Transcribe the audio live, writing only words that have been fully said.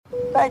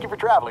Thank you for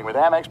traveling with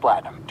Amex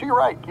Platinum. To your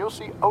right, you'll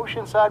see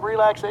oceanside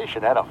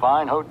relaxation at a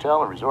fine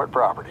hotel and resort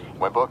property.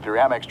 When booked through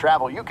Amex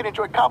Travel, you can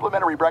enjoy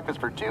complimentary breakfast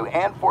for 2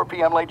 and 4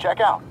 p.m. late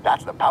checkout.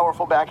 That's the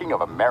powerful backing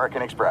of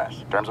American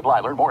Express. Terms apply.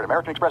 Learn more at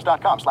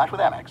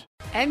americanexpress.com/withAmex.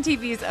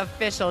 MTV's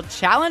official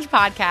Challenge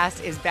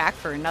podcast is back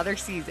for another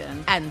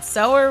season. And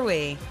so are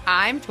we.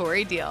 I'm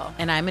Tori Deal.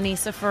 And I'm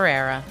Anissa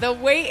Ferreira. The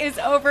wait is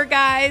over,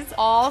 guys.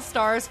 All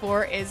Stars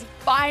 4 is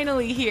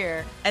finally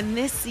here. And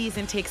this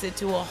season takes it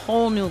to a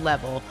whole new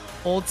level.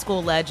 Old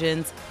school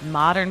legends,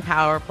 modern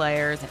power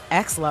players, and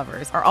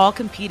ex-lovers are all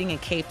competing in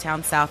Cape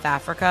Town, South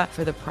Africa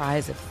for the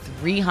prize of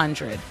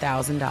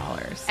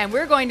 $300,000. And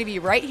we're going to be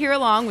right here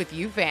along with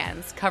you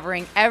fans,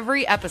 covering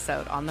every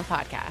episode on the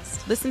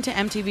podcast. Listen to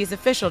MTV's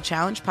official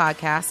Challenge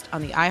podcast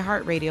on the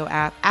iHeartRadio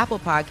app, Apple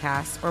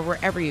Podcasts, or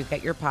wherever you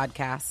get your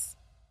podcasts.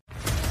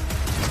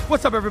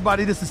 What's up,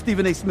 everybody? This is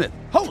Stephen A. Smith,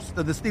 host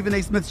of the Stephen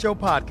A. Smith Show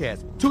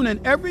podcast. Tune in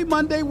every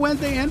Monday,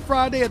 Wednesday, and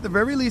Friday at the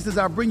very least as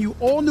I bring you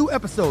all new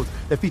episodes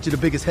that feature the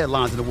biggest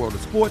headlines in the world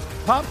of sports,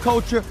 pop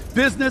culture,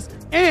 business,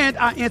 and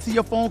I answer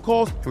your phone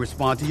calls and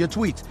respond to your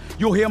tweets.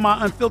 You'll hear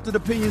my unfiltered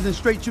opinions and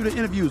straight-shooter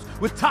interviews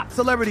with top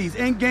celebrities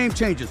and game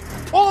changers.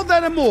 All of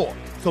that and more.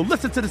 So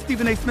listen to the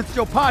Stephen A. Smith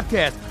Show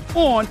podcast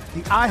on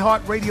the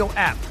iHeartRadio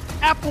app,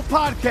 Apple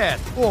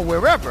Podcasts, or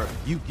wherever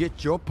you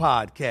get your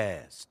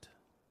podcast.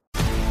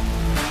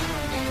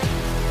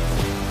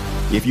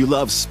 If you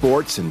love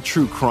sports and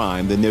true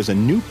crime, then there's a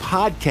new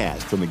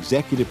podcast from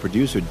executive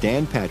producer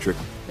Dan Patrick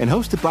and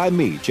hosted by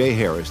me, Jay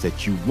Harris,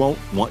 that you won't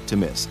want to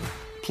miss.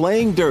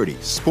 Playing Dirty: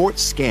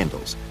 Sports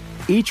Scandals.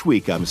 Each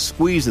week, I'm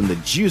squeezing the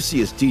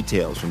juiciest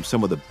details from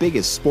some of the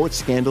biggest sports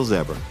scandals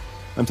ever.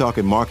 I'm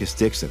talking Marcus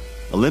Dixon,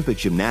 Olympic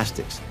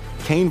gymnastics,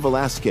 Cain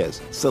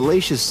Velasquez,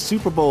 salacious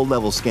Super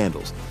Bowl-level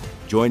scandals.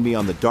 Join me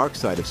on the dark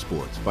side of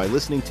sports by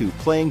listening to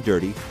Playing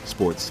Dirty: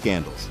 Sports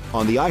Scandals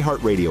on the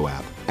iHeartRadio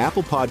app,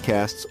 Apple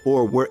Podcasts,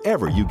 or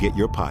wherever you get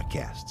your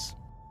podcasts.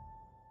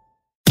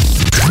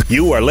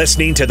 You are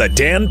listening to the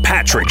Dan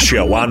Patrick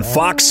Show on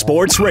Fox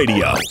Sports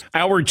Radio.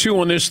 Hour 2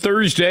 on this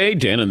Thursday,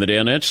 Dan and the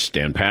Danettes,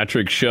 Dan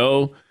Patrick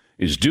Show.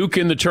 Is Duke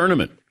in the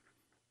tournament?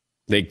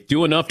 They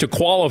do enough to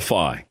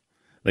qualify.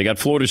 They got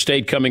Florida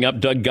State coming up.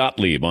 Doug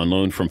Gottlieb on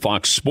loan from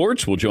Fox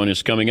Sports will join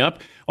us coming up.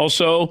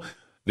 Also,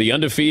 the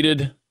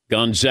undefeated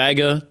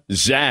Gonzaga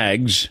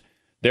Zags,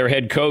 their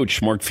head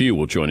coach, Mark Few,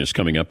 will join us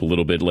coming up a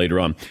little bit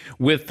later on.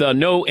 With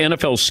no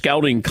NFL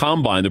scouting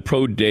combine, the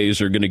pro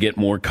days are going to get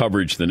more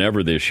coverage than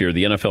ever this year.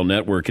 The NFL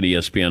Network and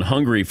ESPN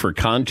hungry for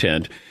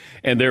content,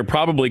 and they're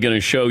probably going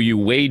to show you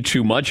way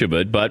too much of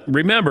it. But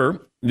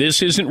remember,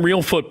 this isn't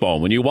real football.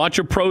 When you watch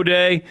a pro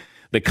day,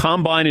 the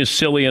combine is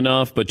silly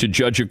enough, but to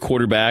judge a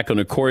quarterback on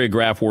a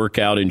choreographed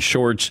workout in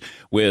shorts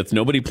with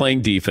nobody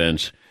playing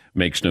defense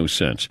makes no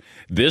sense.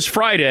 This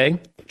Friday,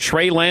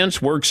 Trey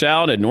Lance works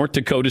out at North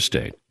Dakota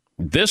State.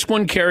 This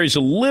one carries a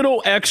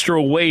little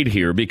extra weight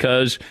here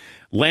because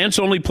Lance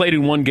only played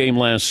in one game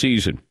last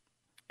season.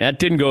 That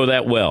didn't go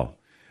that well.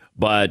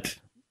 But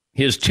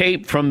his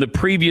tape from the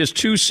previous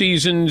 2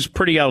 seasons,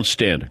 pretty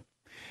outstanding.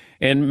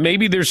 And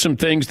maybe there's some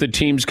things that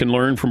teams can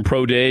learn from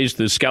pro days.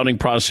 The scouting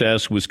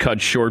process was cut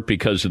short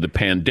because of the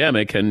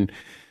pandemic, and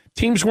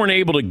teams weren't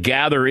able to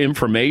gather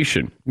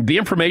information, the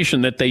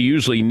information that they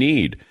usually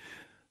need.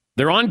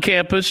 They're on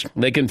campus.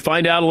 They can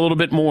find out a little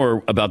bit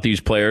more about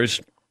these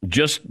players.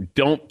 Just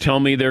don't tell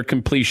me their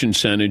completion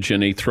percentage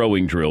in a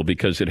throwing drill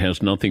because it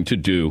has nothing to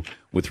do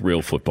with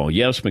real football.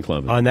 Yes,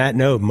 McLevin. On that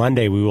note,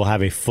 Monday we will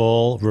have a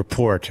full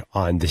report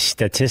on the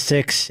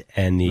statistics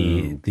and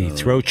the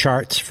throw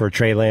charts for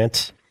Trey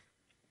Lance.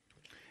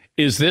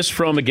 Is this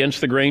from Against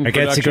the Grain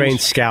Against the Grain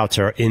scouts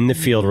are in the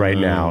field right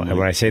now. And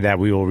when I say that,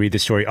 we will read the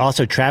story.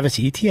 Also, Travis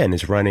Etienne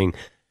is running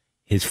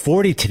his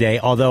 40 today,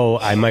 although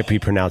I might be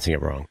pronouncing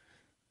it wrong.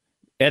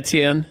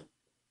 Etienne,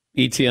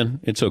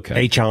 it's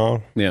okay.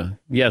 Etienne. Yeah.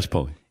 Yes,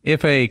 Paulie.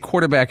 If a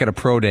quarterback at a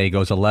pro day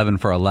goes 11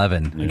 for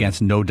 11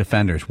 against no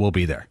defenders, we'll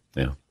be there.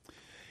 Yeah.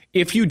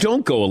 If you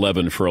don't go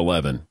 11 for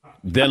 11,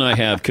 then I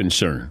have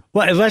concern.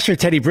 Well, unless you're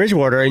Teddy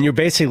Bridgewater and you're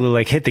basically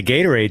like hit the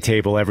Gatorade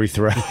table every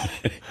throw.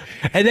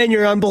 And then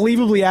you're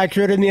unbelievably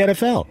accurate in the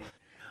NFL.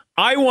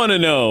 I want to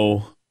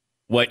know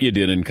what you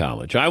did in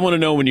college. I want to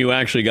know when you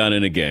actually got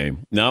in a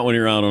game, not when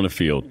you're out on a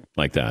field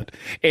like that.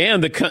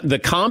 And the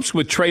comps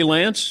with Trey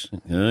Lance,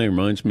 it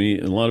reminds me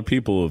a lot of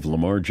people of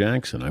Lamar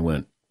Jackson. I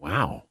went,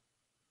 wow.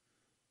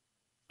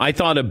 I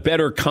thought a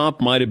better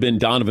comp might have been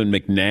Donovan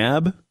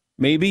McNabb,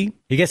 maybe.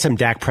 You get some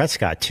Dak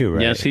Prescott too,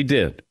 right? Yes, he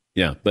did.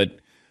 Yeah, but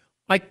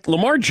like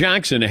Lamar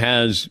Jackson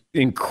has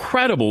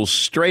incredible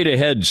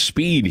straight-ahead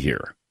speed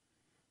here.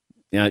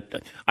 Yeah,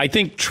 I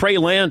think Trey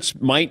Lance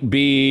might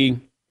be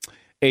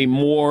a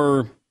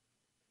more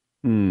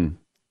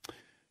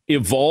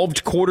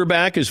evolved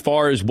quarterback as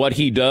far as what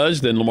he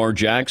does than Lamar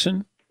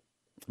Jackson.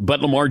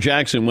 But Lamar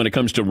Jackson, when it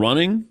comes to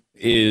running,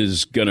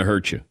 is going to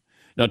hurt you.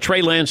 Now,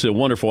 Trey Lance is a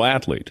wonderful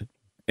athlete,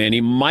 and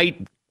he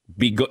might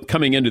be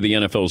coming into the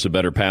NFL as a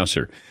better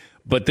passer.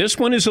 But this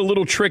one is a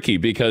little tricky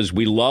because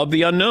we love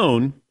the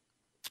unknown,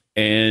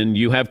 and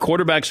you have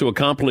quarterbacks who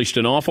accomplished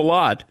an awful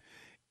lot,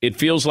 It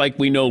feels like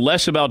we know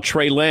less about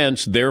Trey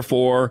Lance,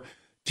 therefore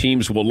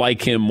teams will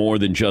like him more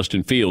than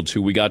Justin Fields,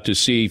 who we got to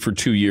see for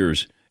 2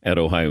 years at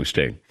Ohio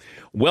State.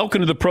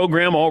 Welcome to the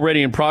program,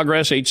 already in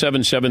progress,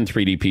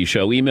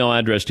 877-3DP-SHOW. Email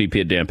address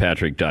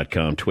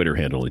dp@danpatrick.com, Twitter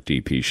handle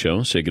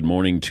 @DP-SHOW. Say good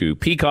morning to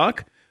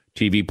Peacock,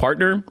 TV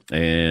partner,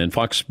 and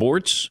Fox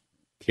Sports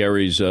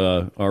carries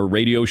our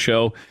radio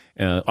show,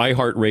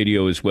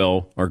 iHeartRadio as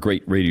well, our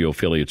great radio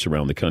affiliates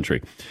around the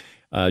country.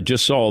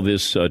 Just saw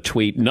this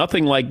tweet.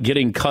 Nothing like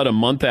getting cut a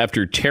month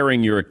after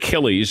tearing your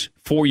Achilles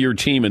for your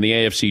team in the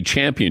AFC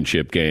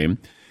Championship game.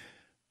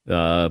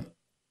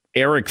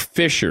 Eric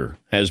Fisher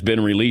has been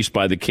released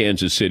by the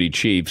Kansas City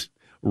Chiefs.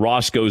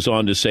 Ross goes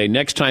on to say,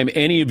 next time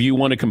any of you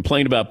want to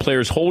complain about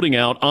players holding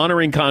out,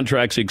 honoring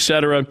contracts,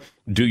 etc.,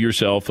 do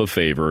yourself a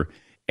favor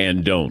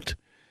and don't.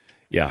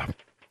 Yeah.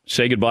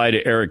 Say goodbye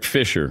to Eric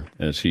Fisher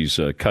as he's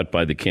cut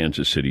by the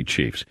Kansas City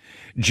Chiefs.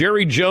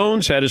 Jerry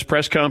Jones had his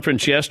press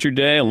conference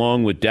yesterday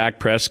along with Dak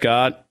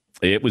Prescott.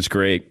 It was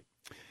great.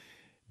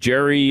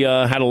 Jerry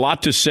had a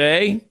lot to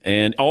say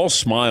and all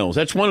smiles.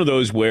 That's one of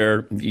those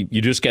where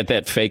you just get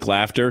that fake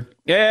laughter.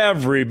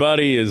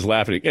 Everybody is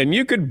laughing. And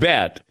you could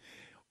bet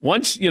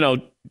once,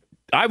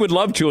 I would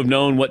love to have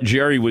known what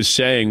Jerry was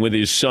saying with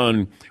his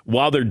son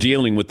while they're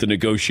dealing with the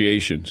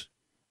negotiations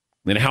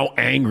and how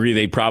angry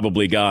they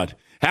probably got.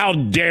 How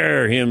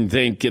dare him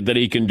think that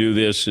he can do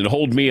this and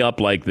hold me up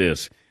like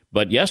this?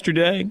 But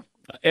yesterday,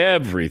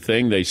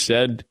 everything they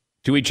said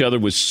to each other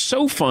was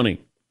so funny.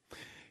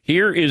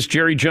 Here is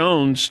Jerry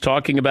Jones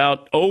talking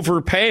about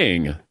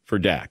overpaying for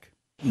Dak.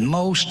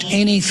 Most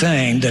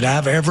anything that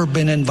I've ever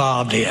been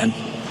involved in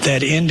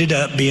that ended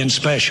up being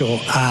special,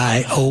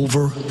 I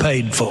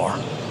overpaid for.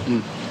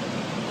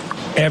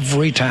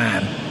 Every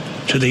time,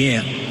 to the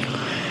end.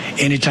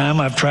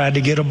 Anytime I've tried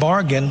to get a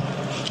bargain,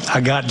 I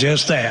got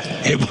just that.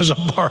 It was a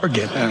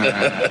bargain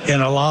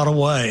in a lot of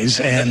ways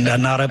and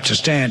not up to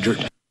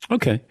standard.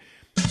 Okay.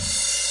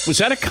 Was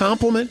that a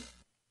compliment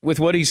with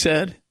what he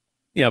said?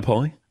 Yeah,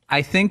 Paulie?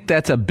 I think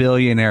that's a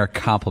billionaire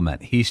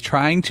compliment. He's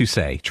trying to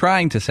say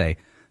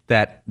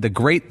that the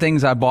great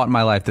things I bought in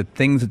my life, the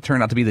things that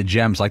turned out to be the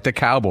gems, like the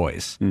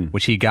Cowboys,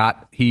 which he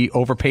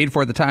overpaid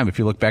for at the time, if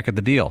you look back at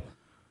the deal,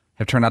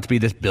 have turned out to be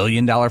this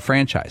billion-dollar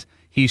franchise.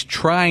 He's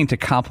trying to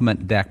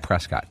compliment Dak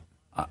Prescott.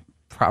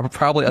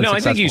 Probably unsuccessfully. No, I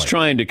think he's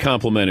trying to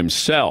compliment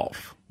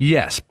himself.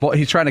 Yes, but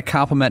he's trying to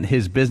compliment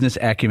his business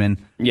acumen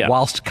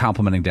whilst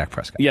complimenting Dak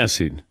Prescott. Yes,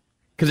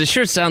 because it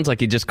sure sounds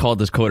like he just called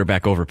this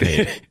quarterback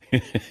overpaid.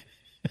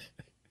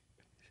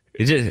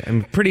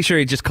 I'm pretty sure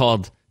he just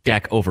called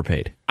Dak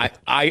overpaid.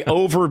 I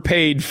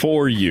overpaid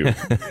for you.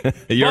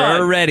 You're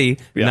already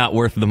not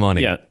worth the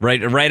money. Yeah.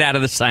 Right out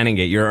of the signing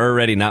gate, you're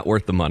already not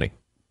worth the money.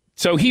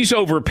 So he's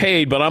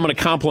overpaid, but I'm going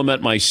to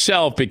compliment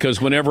myself because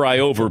whenever I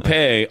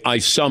overpay, I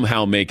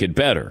somehow make it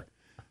better.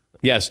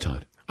 Yes,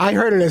 Todd. I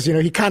heard it as,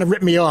 he kind of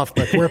ripped me off,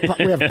 but we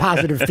have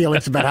positive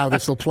feelings about how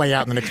this will play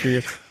out in the next few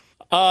years.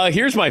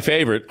 Here's my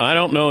favorite. I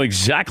don't know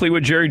exactly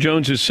what Jerry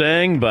Jones is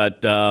saying, but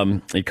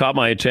it caught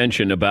my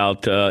attention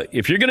about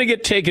if you're going to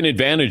get taken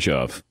advantage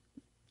of,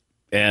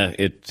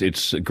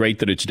 it's great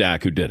that it's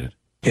Dak who did it.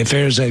 If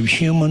there's a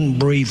human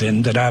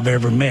breathing that I've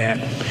ever met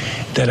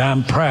that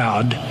I'm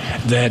proud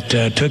that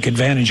took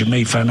advantage of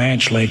me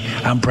financially,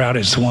 I'm proud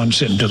it's the one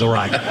sitting to the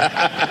right.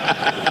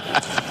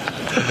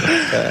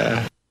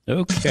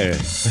 Okay.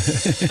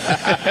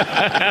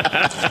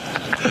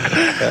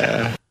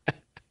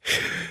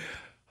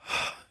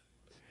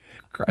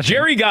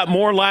 Jerry got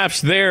more laughs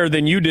there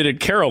than you did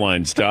at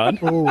Caroline's, Todd.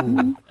 That's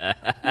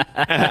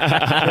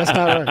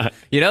not right.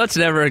 It's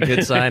never a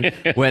good sign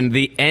when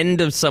the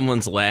end of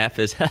someone's laugh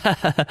is the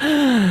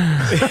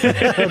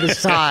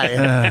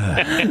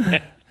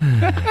sigh.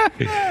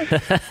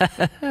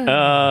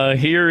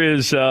 Here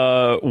is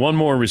one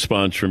more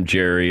response from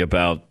Jerry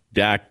about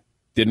Dak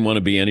didn't want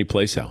to be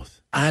anyplace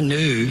else. I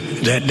knew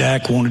that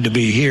Dak wanted to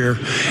be here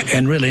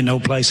and really no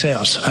place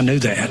else. I knew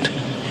that.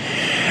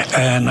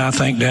 And I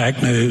think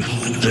Dak knew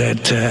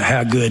that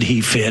how good he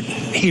fit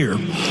here,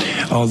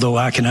 although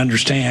I can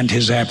understand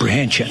his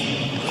apprehension.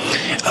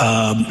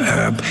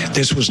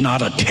 This was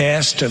not a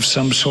test of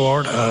some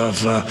sort of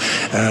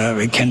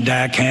can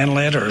Dak handle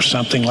it or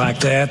something like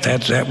that.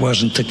 That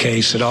wasn't the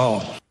case at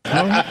all.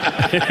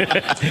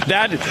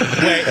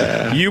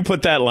 You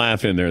put that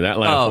laugh in there. That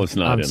laugh was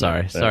not in there. I'm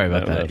sorry. Sorry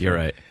about that. You're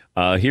right.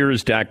 Here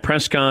is Dak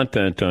Prescott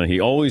that he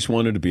always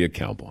wanted to be a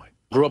Cowboy.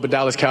 Grew up a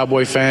Dallas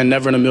Cowboy fan.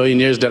 Never in a million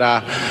years did I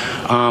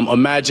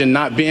imagine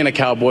not being a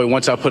Cowboy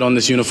once I put on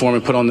this uniform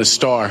and put on this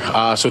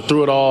star. So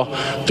through it all,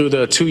 through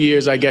the 2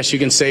 years, I guess you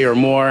can say, or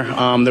more,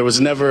 there was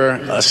never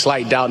a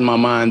slight doubt in my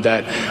mind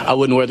that I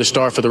wouldn't wear the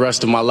star for the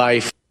rest of my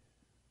life.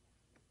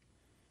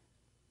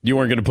 You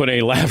weren't going to put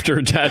any laughter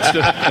attached to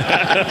it?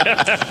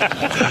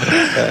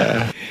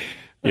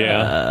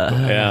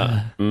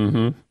 Yeah.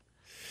 Mm-hmm.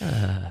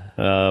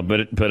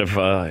 But if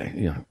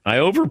I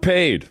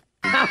overpaid.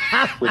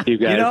 With you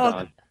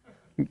guys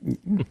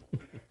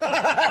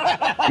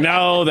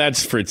No,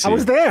 that's Fritzy. I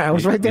was there. I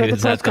was right there at the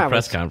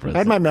press conference. I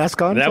had my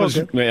mask on. That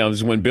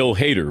was when Bill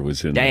Hader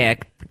was in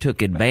Dak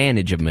took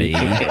advantage of me.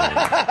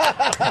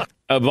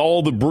 Of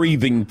all the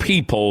breathing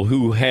people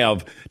who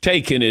have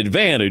taken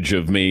advantage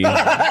of me.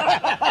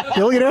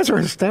 Billionaires are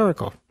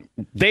hysterical.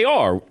 They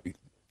are.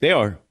 They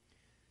are.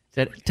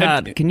 Said,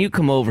 Todd, can you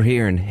come over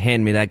here and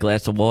hand me that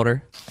glass of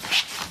water?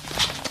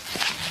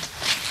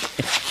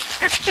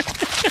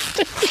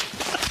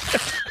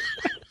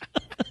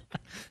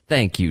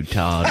 Thank you,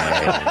 Todd.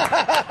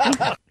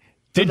 I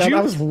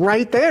was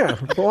right there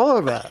for all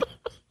of that.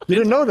 You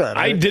didn't know that.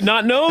 I did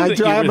not know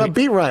that. I'm a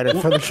beat writer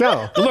for the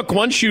show. Look,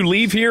 once you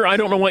leave here, I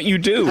don't know what you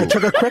do. I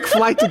took a quick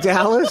flight to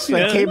Dallas.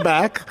 Yeah. I came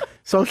back,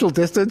 social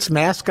distance,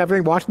 mask,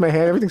 everything, washed my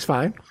hair, everything's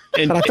fine.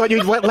 But I thought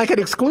you'd like an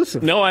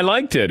exclusive. No, I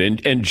liked it.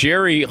 And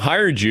Jerry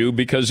hired you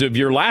because of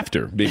your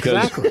laughter.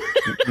 Because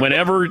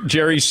whenever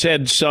Jerry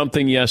said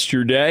something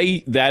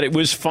yesterday, that it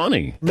was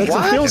funny. Makes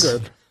him feel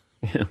good.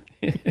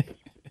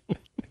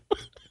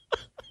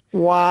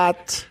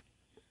 What?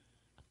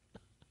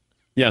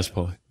 Yes,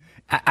 Paul.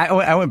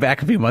 I went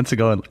back a few months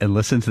ago and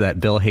listened to that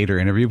Bill Hader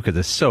interview because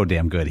it's so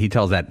damn good. He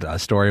tells that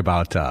story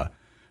about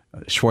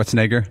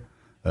Schwarzenegger.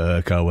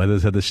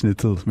 Weathers had the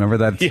schnitzel. Remember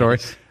that story?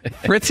 Yes.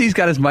 Fritzy's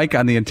got his mic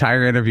on the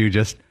entire interview,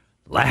 just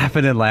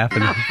laughing and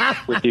laughing.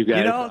 With you guys.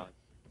 You know?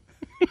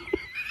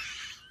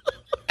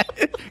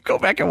 Go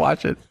back and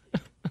watch it.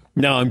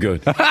 No, I'm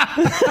good. No,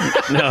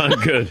 I'm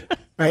good.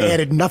 I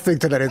added nothing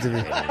to that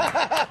interview.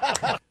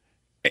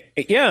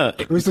 Yeah.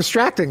 It was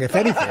distracting, if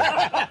anything.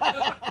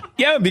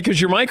 Yeah, because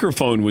your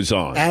microphone was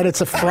on. And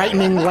it's a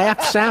frightening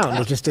laugh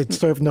sound. It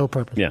served no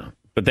purpose. Yeah.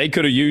 But they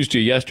could have used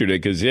you yesterday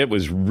because it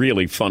was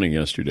really funny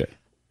yesterday.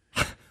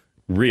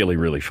 Really,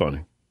 really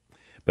funny.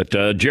 But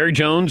Jerry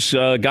Jones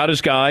got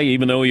his guy,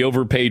 even though he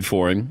overpaid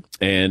for him.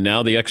 And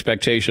now the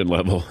expectation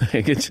level.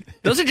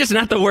 Those are just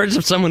not the words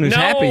of someone who's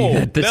happy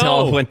that this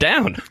all went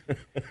down.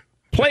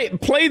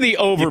 Play the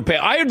overpay.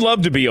 I'd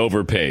love to be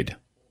overpaid.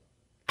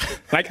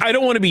 Like, I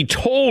don't want to be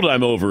told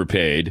I'm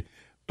overpaid,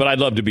 but I'd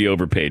love to be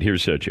overpaid.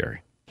 Here's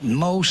Jerry.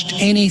 Most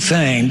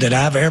anything that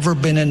I've ever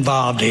been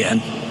involved in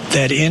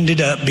that ended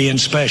up being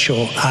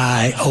special,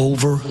 I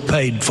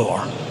overpaid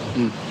for.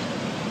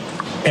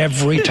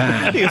 Every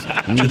time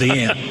to the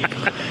end.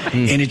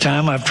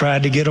 Anytime I've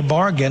tried to get a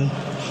bargain,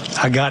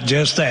 I got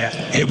just that.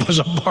 It was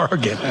a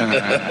bargain in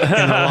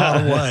a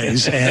lot of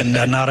ways and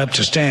not up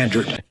to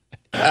standard.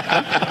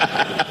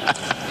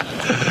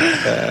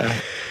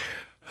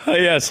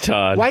 Yes,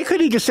 Todd. Why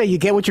couldn't he just say you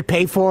get what you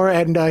pay for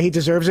and he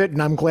deserves it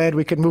and I'm glad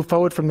we can move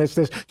forward from this?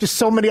 There's just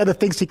so many other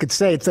things he could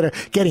say instead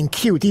of getting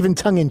cute, even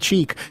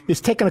tongue-in-cheek.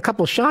 He's taking a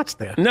couple of shots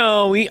there.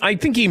 No, I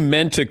think he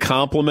meant to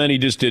compliment. He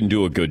just didn't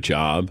do a good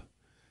job.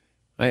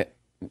 Hey,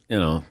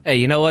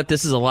 you know what?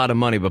 This is a lot of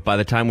money, but by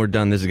the time we're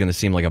done, this is going to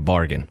seem like a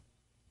bargain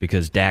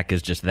because Dak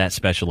is just that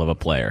special of a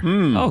player.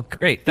 Oh,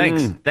 great.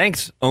 Thanks.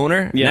 Thanks,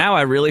 owner. Yeah. Now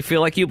I really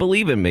feel like you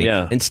believe in me.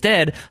 Yeah.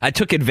 Instead, I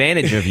took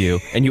advantage of you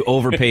and you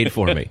overpaid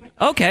for me.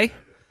 Okay,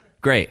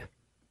 great.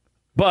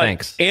 But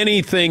thanks.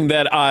 Anything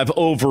that I've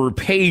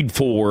overpaid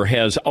for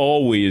has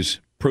always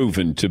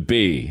proven to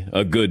be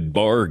a good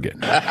bargain.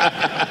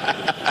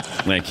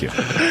 Thank you.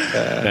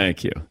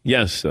 Thank you.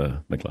 Yes,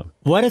 McLeod.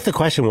 What if the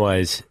question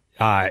was,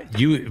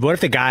 what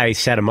if the guy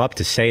set him up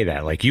to say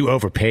that? Like, you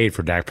overpaid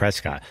for Dak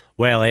Prescott.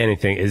 Well,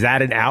 anything. Is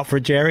that an out for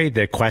Jerry,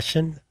 the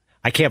question?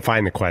 I can't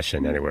find the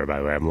question anywhere, by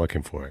the way. I'm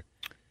looking for it.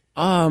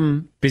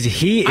 Because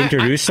he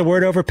introduced the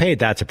word overpaid,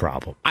 that's a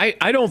problem.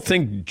 I don't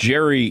think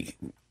Jerry's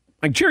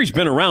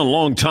been around a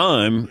long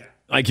time.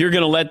 Like, you're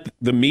going to let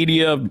the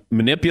media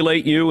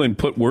manipulate you and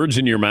put words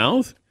in your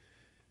mouth?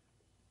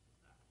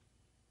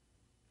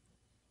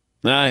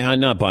 I'm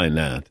not buying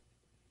that.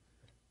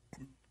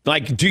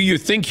 Like, do you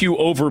think you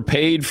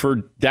overpaid for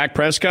Dak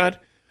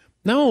Prescott?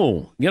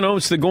 No.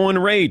 It's the going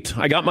rate.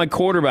 I got my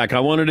quarterback.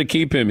 I wanted to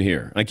keep him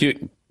here. Like,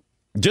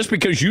 just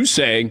because you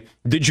say,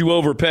 did you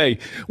overpay?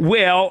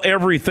 Well,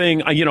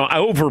 everything, I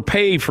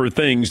overpay for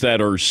things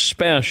that are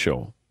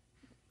special.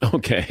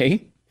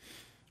 Okay.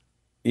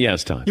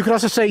 Yes, Tom. You could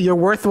also say you're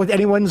worth what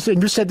anyone's,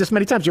 and you said this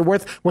many times, you're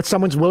worth what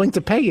someone's willing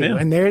to pay you. Yeah.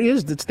 And there it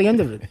is. That's the end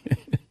of it.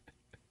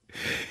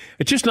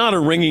 It's just not a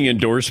ringing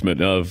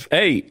endorsement of,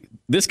 hey,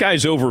 this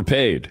guy's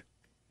overpaid.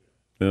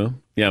 Yeah,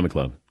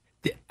 McLeod.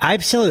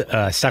 I'm still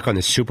stuck on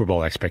the Super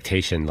Bowl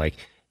expectation. Like,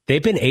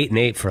 they've been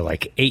 8-8 for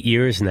like 8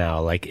 years now.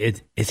 Like,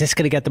 is this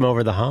going to get them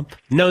over the hump?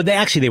 No, they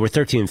were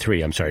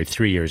 13-3. I'm sorry,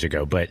 3 years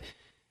ago. But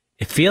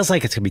it feels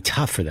like it's going to be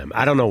tough for them.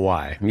 I don't know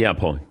why. Yeah,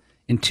 Paul.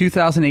 In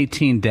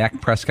 2018,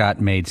 Dak Prescott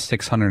made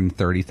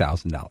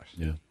 $630,000.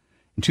 Yeah.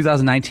 In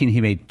 2019,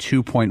 he made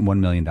 $2.1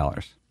 million.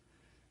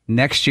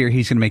 Next year,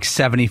 he's going to make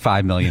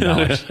 $75 million.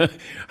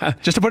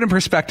 Just to put in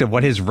perspective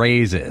what his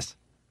raise is.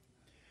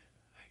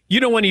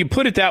 When you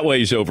put it that way,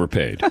 he's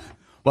overpaid.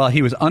 Well,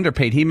 he was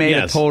underpaid. He made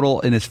a total,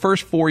 in his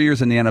first 4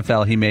 years in the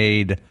NFL, he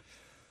made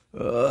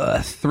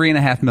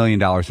 $3.5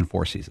 million in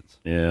 4 seasons.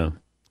 Yeah.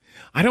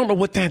 I don't know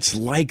what that's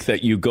like,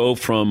 that you go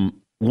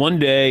from one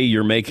day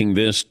you're making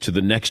this to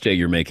the next day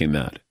you're making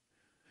that.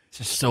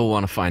 Just so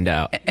want to find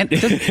out.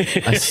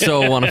 I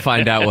so want to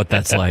find out what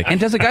that's like. And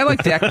does a guy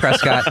like Dak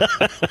Prescott,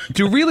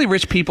 do really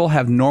rich people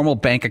have normal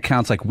bank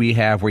accounts like we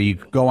have where you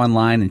go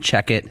online and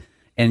check it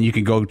and you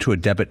can go to a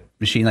debit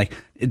machine? Like,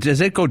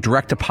 does it go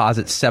direct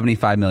deposit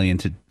 $75 million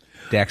to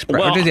Dak's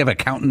Prescott? Or does he have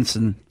accountants?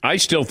 And I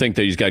still think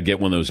that he's got to get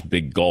one of those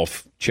big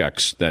golf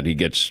checks that he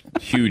gets,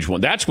 huge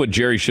one. That's what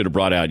Jerry should have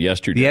brought out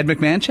yesterday. The Ed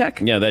McMahon check?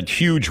 Yeah, that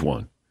huge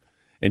one.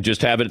 And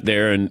just have it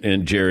there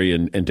and Jerry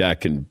and Dak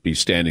can be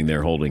standing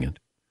there holding it.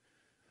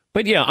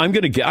 But yeah,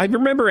 I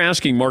remember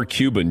asking Mark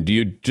Cuban, do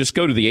you just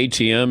go to the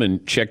ATM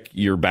and check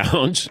your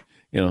balance?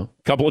 A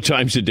couple of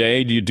times a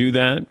day. Do you do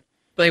that?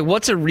 Like,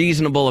 what's a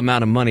reasonable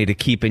amount of money to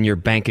keep in your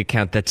bank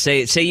account that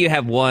say you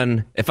have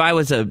one? If I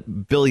was a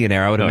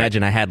billionaire, I would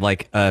imagine I had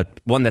like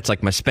one that's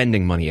like my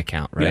spending money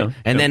account, right? Yeah,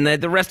 and then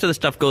the rest of the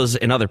stuff goes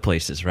in other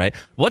places, right?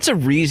 What's a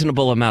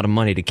reasonable amount of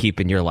money to keep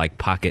in your like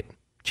pocket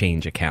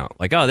change account?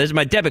 Like, oh, there's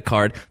my debit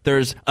card.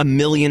 There's $1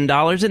 million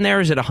in there.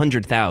 Or is it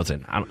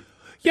 100,000?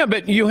 Yeah,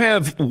 but you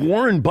have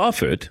Warren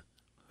Buffett,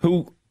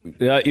 who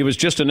it was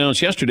just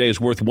announced yesterday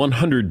is worth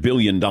 $100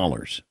 billion.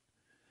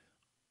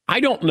 I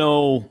don't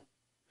know.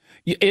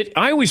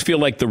 I always feel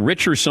like the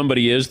richer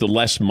somebody is, the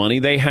less money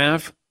they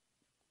have,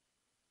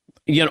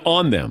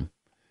 on them.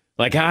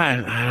 Like, I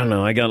don't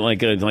know. I got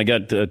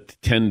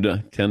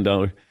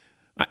 $10.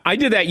 I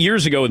did that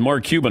years ago with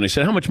Mark Cuban. I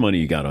said, how much money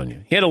you got on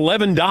you? He had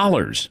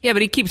 $11. Yeah,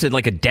 but he keeps it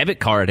like a debit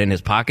card in his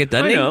pocket,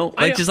 doesn't he? I know.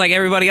 Just like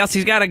everybody else,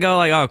 he's got to go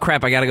like, oh,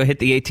 crap, I got to go hit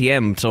the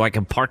ATM so I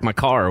can park my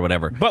car or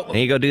whatever. And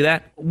you go do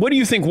that? What do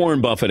you think Warren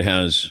Buffett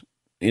has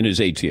in his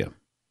ATM?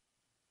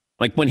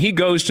 Like when he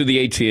goes to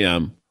the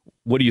ATM,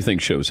 what do you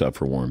think shows up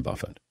for Warren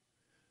Buffett?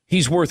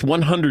 He's worth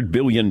 $100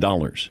 billion.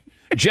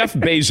 Jeff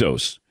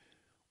Bezos,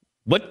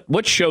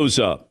 what shows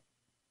up?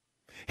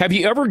 Have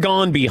you ever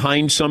gone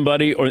behind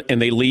somebody and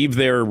they leave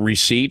their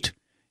receipt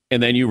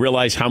and then you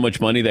realize how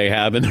much money they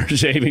have in their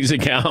savings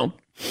account?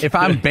 If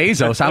I'm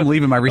Bezos, I'm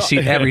leaving my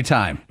receipt every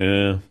time.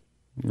 Yeah.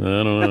 I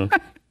don't know.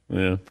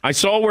 Yeah. I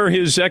saw where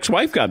his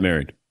ex-wife got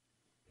married.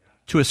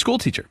 To a school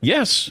teacher?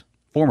 Yes.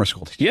 Former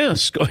school teacher?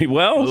 Yes.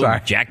 Well,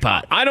 sorry.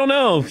 Jackpot. I don't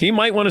know. He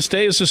might want to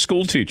stay as a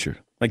school teacher.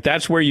 Like,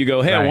 that's where you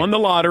go, hey, right. I won the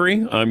lottery.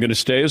 I'm going to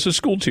stay as a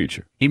school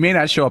teacher. He may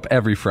not show up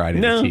every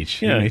Friday to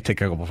teach. Yeah. He may take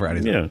a couple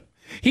Fridays. Yeah.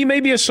 He may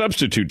be a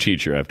substitute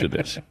teacher after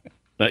this.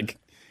 Like,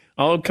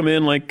 I'll come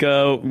in like,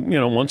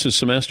 once a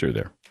semester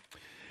there.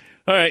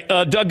 All right.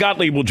 Doug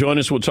Gottlieb will join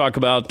us. We'll talk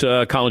about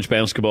college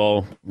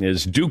basketball.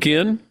 Is Duke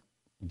in?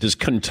 Does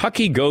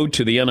Kentucky go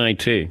to the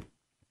NIT?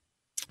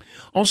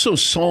 Also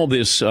saw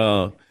this.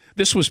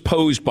 This was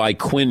posed by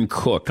Quinn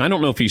Cook. I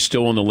don't know if he's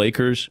still on the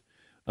Lakers.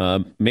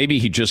 Maybe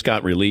he just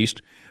got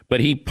released. But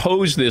he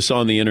posed this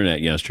on the internet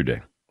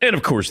yesterday. And,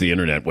 of course, the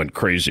internet went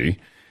crazy.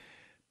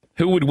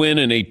 Who would win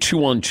in a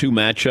 2-on-2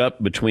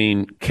 matchup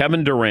between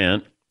Kevin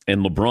Durant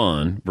and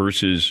LeBron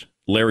versus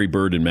Larry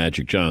Bird and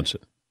Magic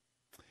Johnson?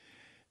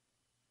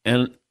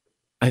 And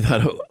I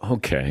thought,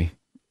 okay.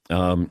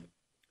 Now,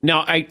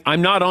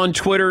 I'm not on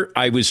Twitter.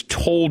 I was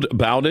told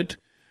about it.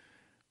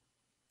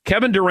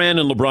 Kevin Durant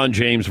and LeBron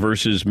James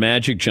versus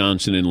Magic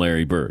Johnson and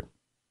Larry Bird.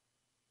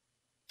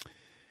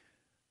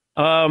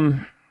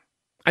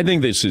 I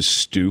think this is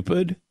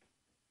stupid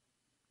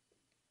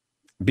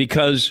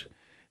because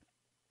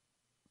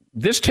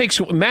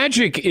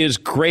Magic is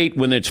great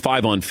when it's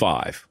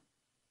 5-on-5.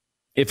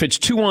 If it's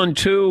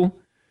 2-on-2,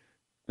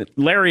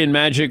 Larry and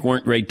Magic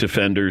weren't great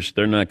defenders.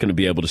 They're not going to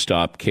be able to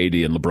stop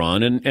KD and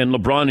LeBron. And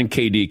LeBron and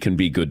KD can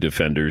be good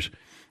defenders.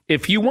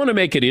 If you want to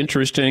make it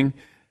interesting,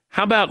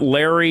 how about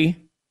Larry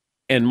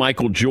and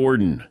Michael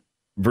Jordan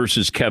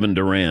versus Kevin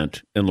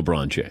Durant and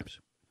LeBron James?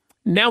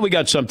 Now we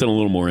got something a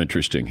little more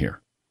interesting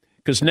here.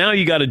 Because now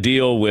you got to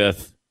deal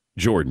with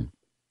Jordan.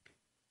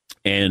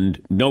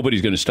 And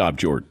nobody's going to stop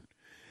Jordan.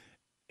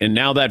 And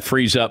now that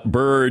frees up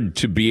Bird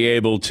to be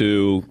able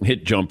to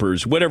hit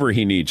jumpers, whatever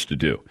he needs to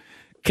do.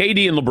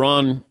 KD and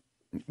LeBron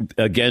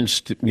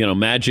against,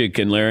 Magic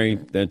and Larry,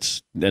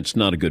 that's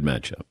not a good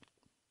matchup.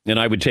 And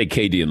I would take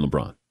KD and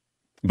LeBron.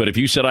 But if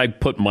you said I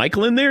put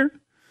Michael in there,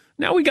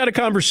 now we got a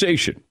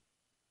conversation.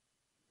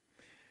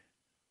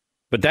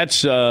 But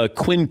that's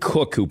Quinn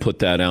Cook who put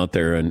that out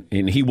there, and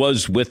he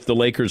was with the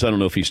Lakers. I don't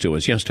know if he still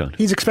is. Yes, Don.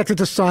 He's expected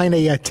to sign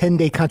a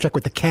 10-day contract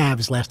with the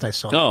Cavs, last I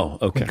saw. Oh,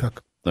 okay. Quinn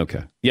Cook.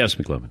 Okay. Yes,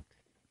 McLevin.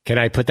 Can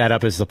I put that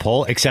up as the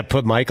poll? Except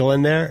put Michael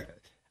in there.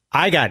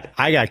 I got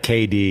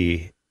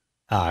KD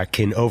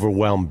can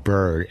overwhelm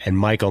Bird, and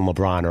Michael and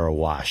LeBron are a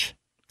wash.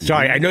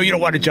 Sorry, I know you don't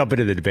want to jump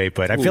into the debate,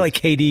 but I feel like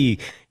KD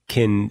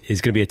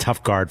is going to be a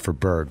tough guard for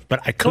Bird, but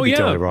I could be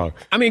totally wrong.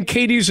 I mean,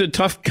 KD's a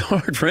tough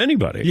guard for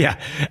anybody.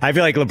 Yeah, I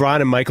feel like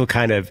LeBron and Michael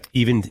kind of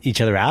even each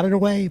other out in a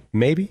way,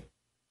 maybe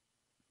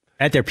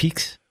at their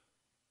peaks.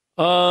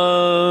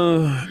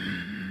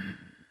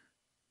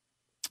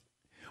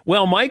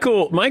 Well,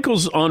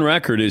 Michael's on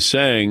record as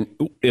saying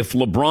if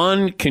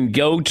LeBron can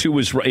go to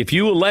his right, if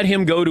you let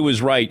him go to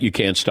his right, you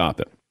can't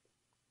stop him.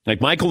 Like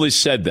Michael has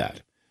said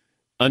that.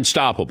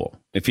 Unstoppable.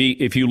 If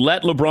you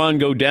let LeBron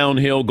go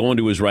downhill, going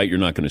to his right, you're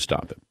not going to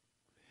stop him.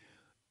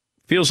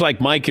 Feels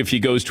like Mike, if he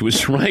goes to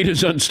his right,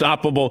 is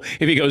unstoppable.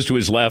 If he goes to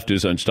his left,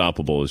 is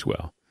unstoppable as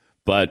well.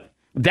 But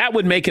that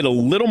would make it a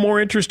little more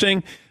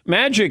interesting.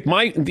 Magic's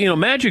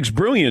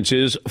brilliance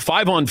is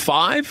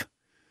 5-on-5.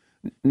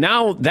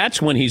 Now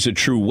that's when he's a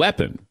true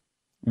weapon,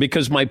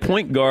 because my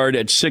point guard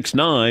at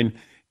 6'9",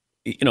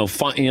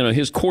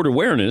 his court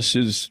awareness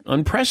is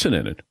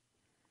unprecedented.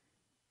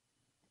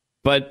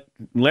 But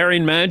Larry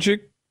and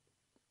Magic,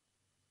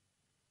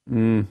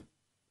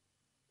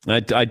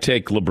 I'd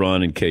take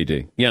LeBron and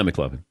KD. Yeah,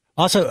 McLovin.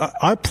 Also,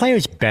 are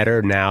players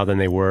better now than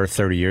they were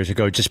 30 years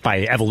ago, just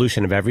by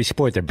evolution of every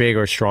sport? They're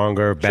bigger,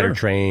 stronger, better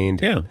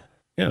trained. Yeah.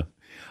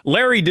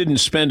 Larry didn't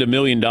spend $1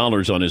 million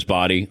on his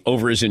body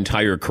over his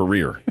entire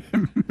career.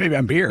 Maybe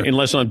on beer.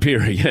 Unless on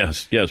beer,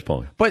 yes,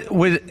 Paul. But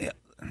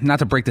not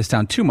to break this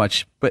down too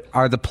much, but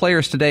are the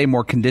players today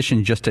more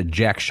conditioned just to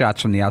jack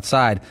shots from the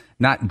outside,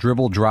 not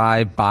dribble,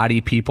 drive,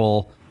 body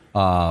people,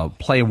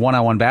 play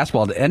one-on-one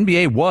basketball? The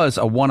NBA was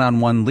a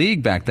one-on-one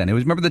league back then. It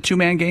was, remember the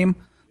two-man game?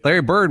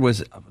 Larry Bird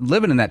was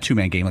living in that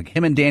two-man game. Like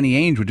him and Danny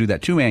Ainge would do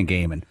that two-man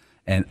game,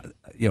 and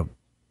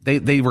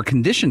they were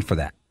conditioned for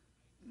that.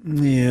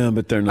 Yeah,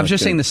 but they're not. I'm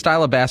just saying the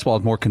style of basketball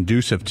is more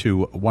conducive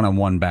to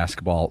one-on-one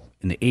basketball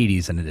in the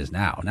 80s than it is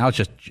now. Now it's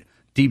just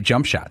deep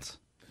jump shots.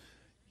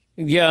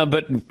 Yeah,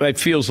 but it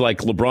feels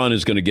like LeBron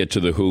is going to get to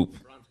the hoop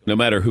no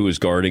matter who is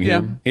guarding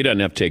him. He doesn't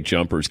have to take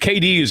jumpers.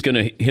 KD is going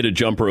to hit a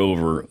jumper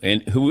over,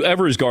 and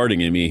whoever is guarding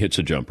him, he hits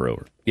a jumper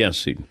over.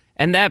 Yes, Eden.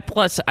 And that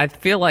plus, I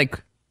feel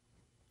like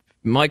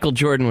Michael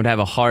Jordan would have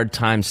a hard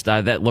time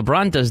style. That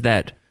LeBron does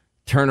that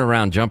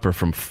turnaround jumper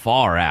from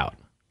far out.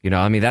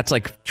 That's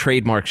like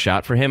trademark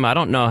shot for him. I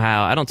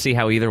don't see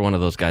how either one of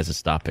those guys is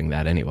stopping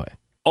that anyway.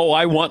 Oh,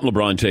 I want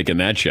LeBron taking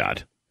that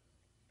shot.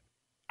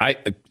 I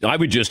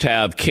would just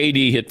have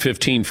KD hit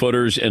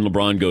 15-footers and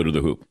LeBron go to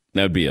the hoop.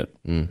 That would be it.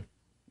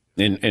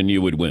 And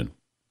you would win.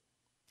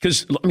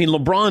 Because,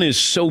 LeBron is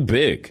so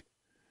big,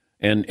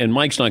 and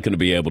Mike's not going to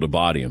be able to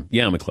body him.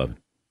 Yeah, McLevin.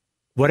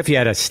 What if you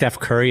had a Steph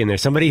Curry and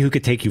there's somebody who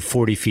could take you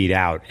 40 feet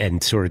out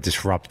and sort of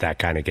disrupt that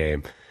kind of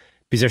game?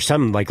 Because there's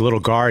some little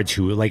guards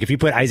who, if you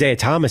put Isaiah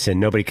Thomas in,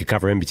 nobody could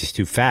cover him because he's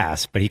too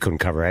fast, but he couldn't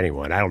cover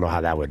anyone. I don't know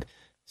how that would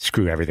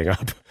screw everything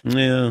up.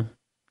 Yeah.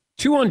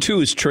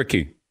 2-on-2 is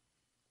tricky.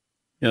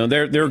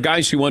 There are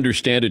guys who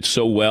understand it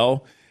so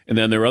well, and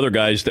then there are other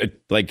guys that,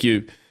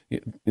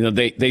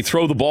 they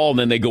throw the ball and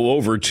then they go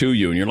over to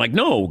you, and you're like,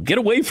 no, get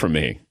away from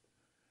me.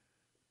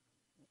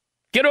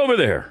 Get over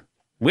there.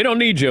 We don't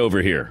need you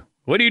over here.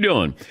 What are you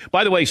doing?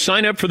 By the way,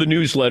 sign up for the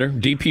newsletter,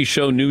 DP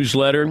Show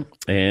newsletter.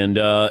 And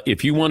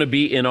if you want to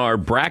be in our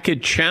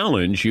bracket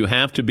challenge, you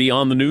have to be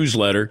on the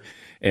newsletter.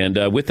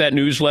 And with that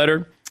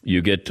newsletter,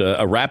 you get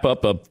a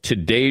wrap-up of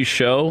today's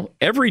show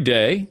every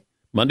day,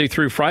 Monday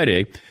through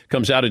Friday.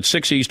 Comes out at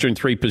 6 Eastern,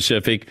 3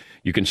 Pacific.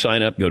 You can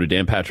sign up. Go to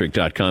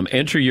danpatrick.com.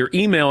 Enter your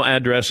email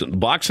address in the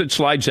box that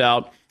slides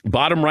out,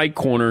 bottom right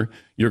corner.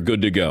 You're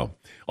good to go.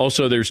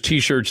 Also, there's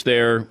T-shirts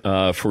there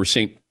for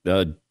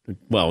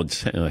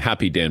it's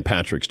Happy Dan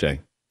Patrick's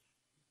Day.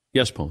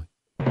 Yes, Paulie.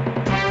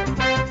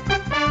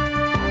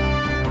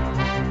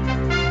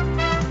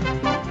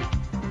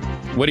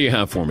 What do you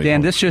have for me,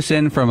 Dan? Paulie? This just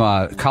in from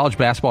college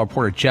basketball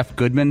reporter Jeff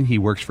Goodman. He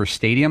works for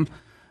Stadium.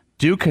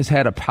 Duke has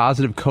had a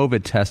positive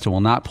COVID test and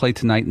will not play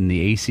tonight in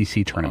the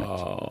ACC tournament.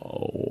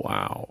 Oh,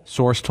 wow.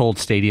 Source told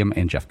Stadium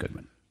and Jeff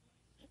Goodman.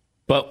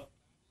 But,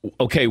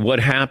 okay, what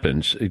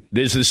happens?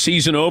 Is the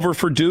season over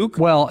for Duke?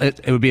 Well, it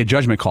would be a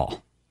judgment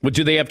call. But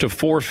do they have to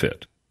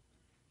forfeit?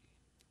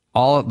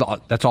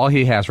 That's all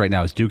he has right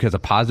now is Duke has a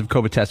positive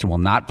COVID test and will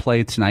not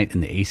play tonight in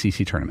the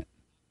ACC tournament.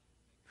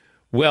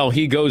 Well,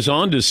 he goes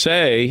on to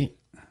say,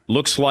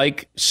 looks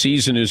like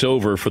season is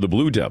over for the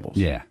Blue Devils.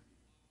 Yeah.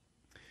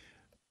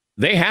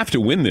 They have to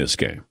win this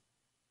game,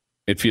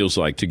 it feels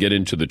like, to get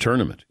into the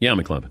tournament. Yeah,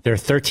 McLevin. They're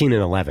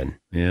 13-11.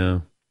 Yeah.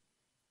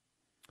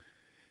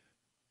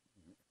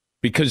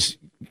 Because,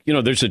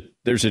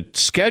 there's a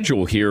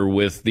schedule here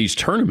with these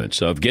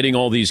tournaments of getting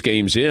all these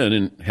games in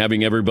and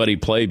having everybody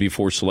play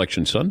before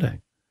Selection Sunday.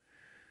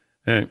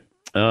 All right.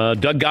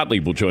 Doug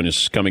Gottlieb will join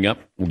us coming up.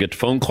 We'll get to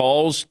phone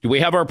calls. Do we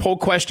have our poll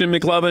question,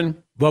 McLevin?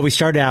 Well, we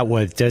started out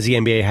with, does the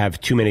NBA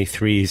have too many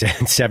threes? And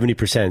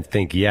 70%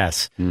 think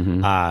yes.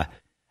 Mm-hmm.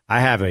 I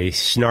have a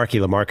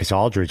snarky LaMarcus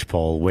Aldridge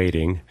poll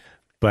waiting,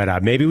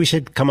 but maybe we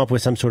should come up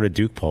with some sort of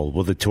Duke poll.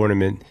 Will the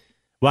tournament...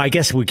 Well, I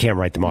guess we can't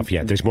write them off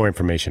yet. There's more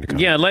information to come.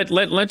 Yeah,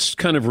 let's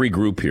kind of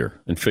regroup here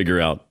and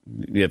figure out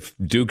if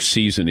Duke's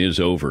season is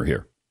over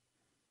here.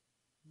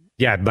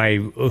 Yeah,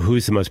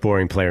 who's the most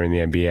boring player in the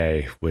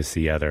NBA was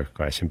the other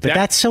question. But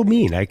that's so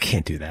mean. I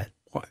can't do that.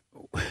 What?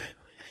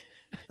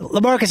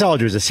 LaMarcus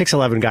Aldridge is a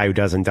 6'11 guy who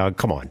doesn't dunk.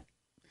 Come on.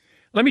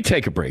 Let me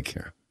take a break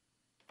here.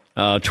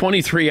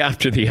 23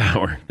 after the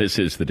hour. This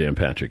is the Dan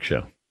Patrick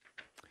Show.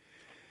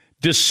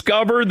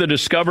 Discover the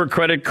Discover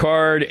credit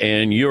card,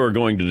 and you're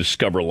going to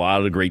discover a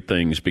lot of great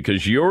things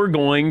because you're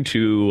going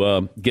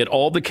to get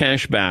all the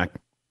cash back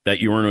that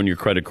you earn on your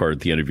credit card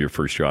at the end of your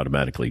first year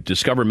automatically.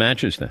 Discover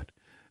matches that.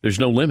 There's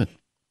no limit.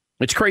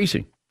 It's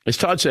crazy. As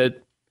Todd said,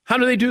 how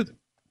do they do that?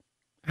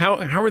 How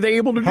are they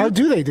able to do that? How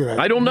do they do that?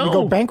 I don't know. You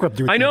go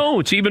bankrupt. I know.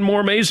 It's even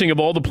more amazing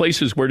of all the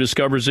places where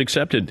Discover is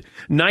accepted.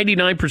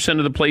 99%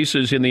 of the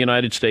places in the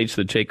United States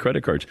that take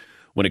credit cards.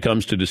 When it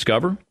comes to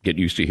Discover, get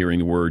used to hearing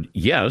the word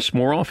yes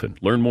more often.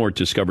 Learn more at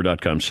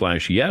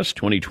discover.com/yes.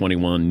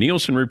 2021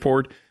 Nielsen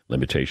Report.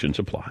 Limitations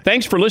apply.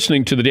 Thanks for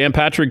listening to the Dan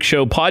Patrick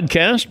Show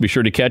podcast. Be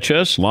sure to catch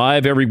us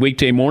live every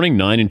weekday morning,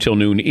 9 until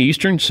noon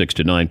Eastern, 6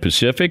 to 9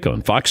 Pacific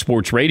on Fox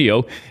Sports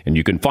Radio. And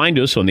you can find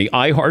us on the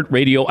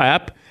iHeartRadio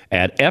app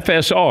at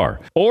FSR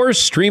or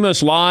stream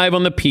us live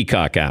on the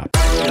Peacock app.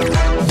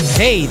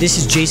 Hey, this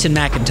is Jason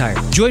McIntyre.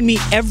 Join me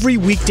every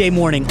weekday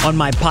morning on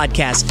my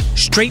podcast,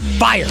 Straight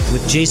Fire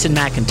with Jason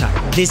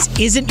McIntyre. This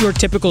isn't your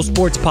typical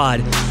sports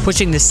pod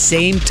pushing the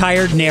same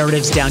tired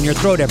narratives down your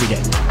throat every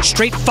day.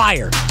 Straight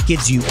Fire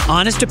gives you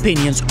honest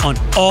opinions on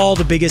all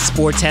the biggest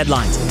sports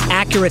headlines,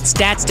 accurate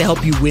stats to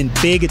help you win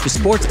big at the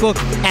sportsbook,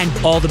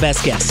 and all the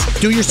best guests.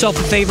 Do yourself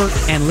a favor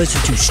and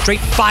listen to Straight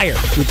Fire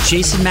with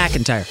Jason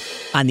McIntyre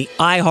on the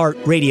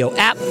iHeartRadio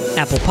app,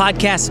 Apple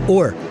Podcasts,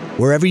 or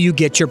wherever you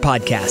get your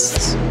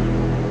podcasts.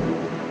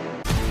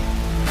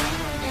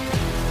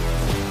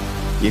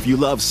 If you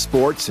love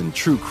sports and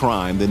true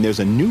crime, then there's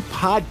a new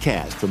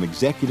podcast from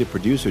executive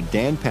producer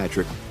Dan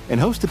Patrick and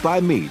hosted by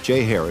me,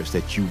 Jay Harris,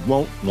 that you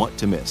won't want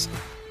to miss.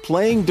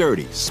 Playing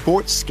Dirty: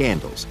 Sports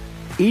Scandals.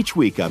 Each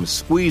week, I'm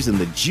squeezing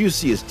the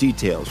juiciest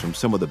details from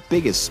some of the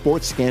biggest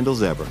sports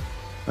scandals ever.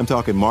 I'm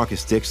talking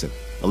Marcus Dixon,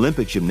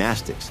 Olympic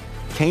gymnastics,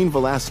 Cain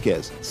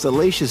Velasquez,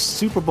 salacious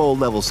Super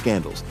Bowl-level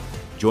scandals.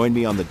 Join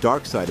me on the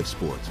dark side of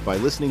sports by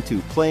listening to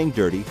Playing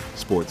Dirty: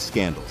 Sports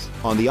Scandals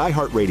on the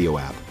iHeartRadio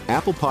app,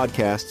 Apple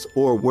Podcasts,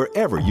 or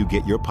wherever you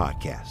get your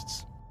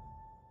podcasts.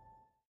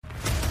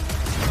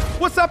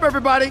 What's up,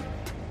 everybody?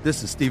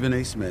 This is Stephen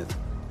A. Smith.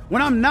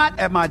 When I'm not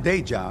at my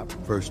day job,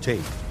 First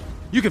Take,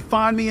 you can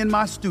find me in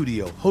my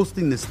studio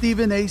hosting the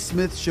Stephen A.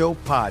 Smith Show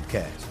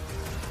podcast.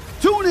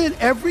 Tune in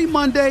every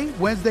Monday,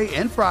 Wednesday,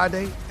 and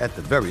Friday, at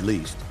the very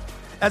least,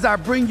 as I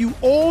bring you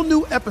all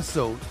new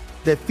episodes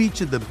that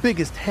feature the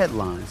biggest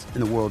headlines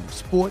in the world of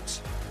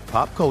sports,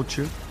 pop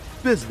culture,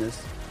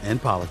 business,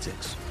 and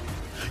politics.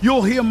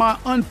 You'll hear my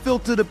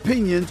unfiltered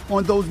opinions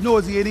on those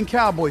nauseating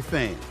Cowboy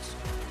fans,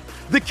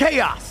 the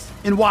chaos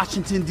in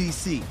Washington,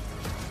 D.C.,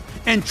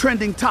 and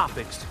trending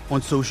topics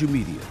on social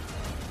media,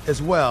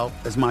 as well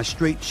as my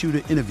straight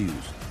shooter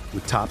interviews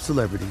with top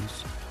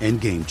celebrities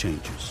and game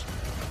changers.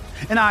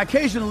 And I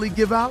occasionally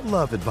give out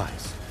love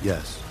advice.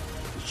 Yes,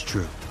 it's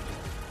true.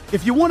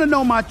 If you want to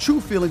know my true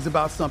feelings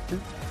about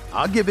something,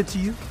 I'll give it to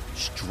you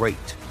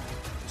straight.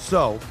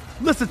 So,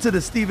 listen to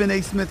the Stephen A.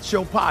 Smith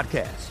Show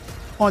podcast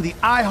on the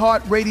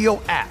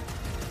iHeartRadio app,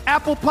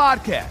 Apple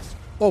Podcasts,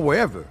 or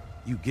wherever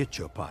you get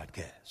your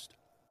podcast.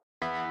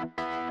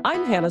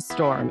 I'm Hannah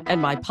Storm,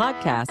 and my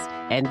podcast,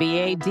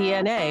 NBA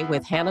DNA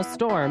with Hannah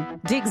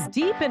Storm, digs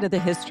deep into the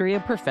history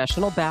of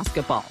professional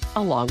basketball,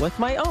 along with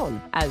my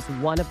own, as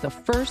one of the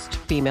first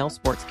female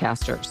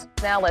sportscasters.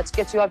 Now let's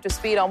get you up to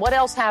speed on what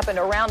else happened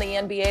around the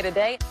NBA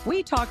today.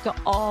 We talk to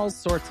all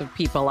sorts of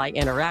people I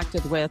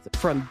interacted with,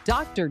 from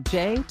Dr.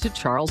 J to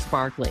Charles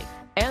Barkley,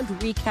 and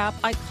recap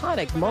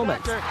iconic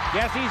moments.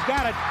 Yes, he's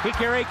got it.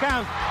 Here he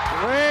comes.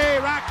 Way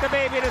rock the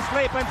baby to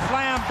sleep and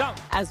slam dunk.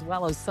 As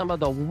well as some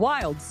of the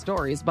wild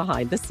stories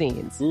behind the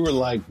scenes. We were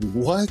like,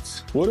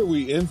 what? What are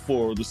we in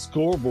for? The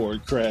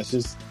scoreboard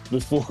crashes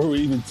before we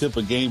even tip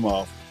a game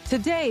off.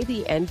 Today,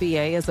 the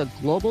NBA is a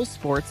global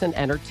sports and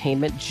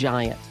entertainment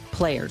giant.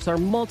 Players are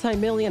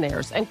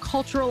multimillionaires and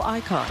cultural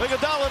icons.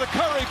 Iguodala to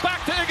Curry,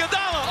 back to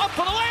Iguodala, up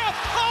for the layup.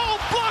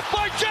 Oh, blocked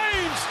by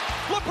James.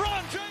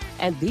 LeBron James.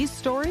 And these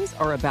stories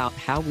are about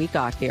how we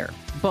got here,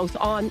 both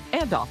on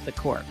and off the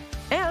court.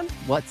 And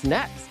what's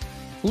next?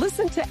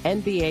 Listen to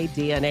NBA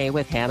DNA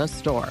with Hannah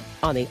Storm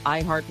on the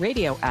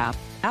iHeartRadio app,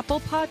 Apple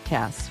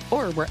Podcasts,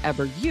 or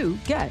wherever you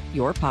get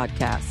your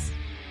podcasts.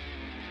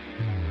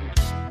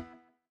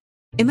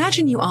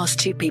 Imagine you ask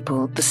two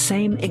people the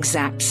same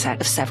exact set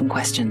of 7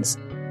 questions.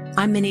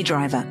 I'm Minnie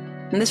Driver,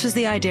 and this was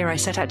the idea I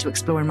set out to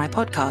explore in my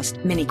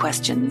podcast, Mini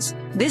Questions.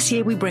 This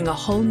year, we bring a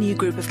whole new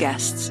group of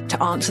guests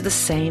to answer the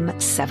same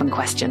 7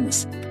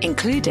 questions,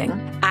 including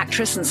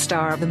actress and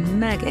star of the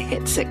mega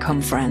hit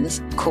sitcom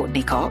Friends,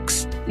 Courtney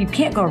Cox. You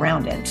can't go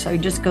around it, so you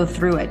just go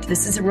through it.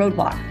 This is a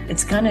roadblock.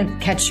 It's going to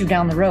catch you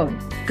down the road.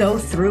 Go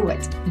through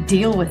it.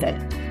 Deal with it.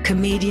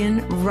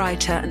 Comedian,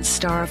 writer, and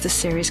star of the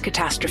series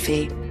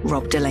Catastrophe,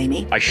 Rob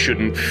Delaney. I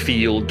shouldn't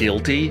feel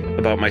guilty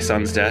about my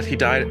son's death. He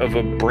died of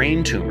a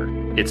brain tumor.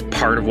 It's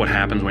part of what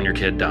happens when your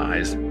kid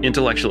dies.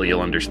 Intellectually, you'll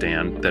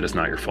understand that it's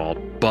not your fault,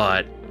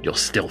 but you'll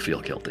still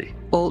feel guilty.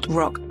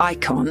 Alt-rock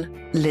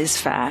icon, Liz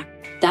Phair.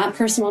 That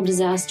personal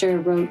disaster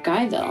wrote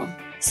Guyville.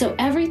 So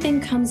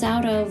everything comes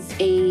out of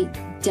a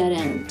dead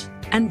end.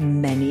 And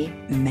many,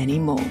 many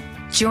more.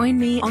 Join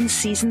me on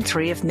Season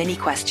 3 of Mini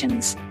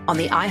Questions on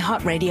the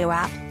iHeartRadio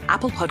app,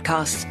 Apple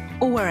Podcasts,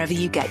 or wherever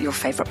you get your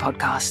favorite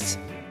podcasts.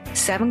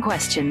 7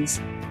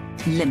 questions,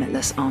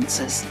 limitless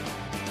answers.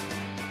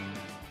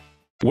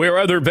 Where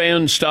other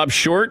vans stop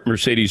short,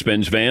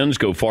 Mercedes-Benz vans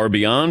go far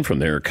beyond, from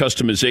their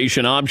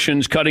customization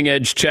options,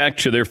 cutting-edge tech,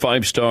 to their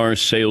 5-star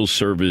sales,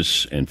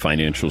 service, and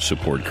financial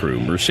support crew.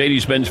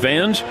 Mercedes-Benz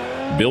vans,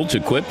 built,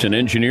 equipped, and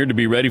engineered to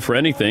be ready for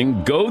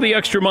anything. Go the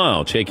extra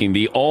mile, taking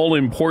the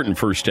all-important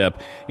first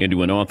step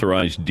into an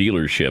authorized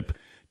dealership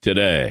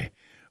today.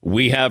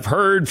 We have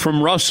heard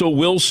from Russell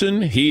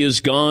Wilson. He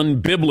has gone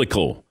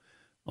biblical.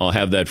 I'll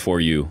have that for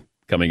you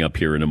coming up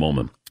here in a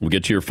moment. We'll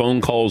get to your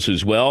phone calls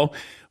as well.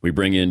 We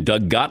bring in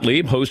Doug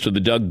Gottlieb, host of the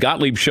Doug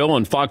Gottlieb Show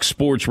on Fox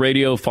Sports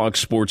Radio, Fox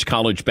Sports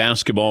college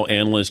basketball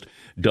analyst.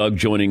 Doug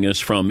joining us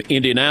from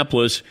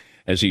Indianapolis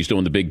as he's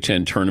doing the Big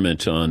Ten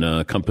tournament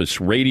on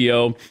Compass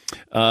Radio.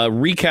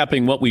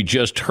 Recapping what we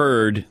just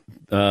heard,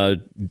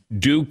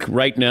 Duke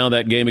right now,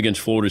 that game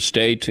against Florida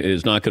State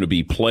is not going to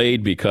be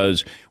played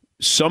because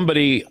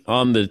somebody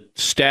on the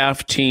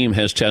staff team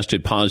has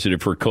tested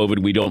positive for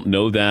COVID. We don't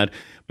know that,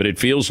 but it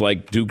feels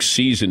like Duke's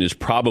season is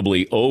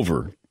probably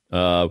over.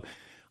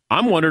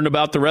 I'm wondering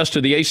about the rest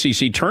of the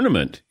ACC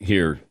tournament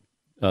here,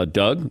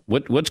 Doug.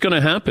 What's going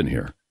to happen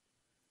here?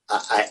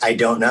 I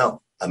don't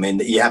know. I mean,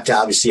 you have to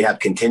obviously have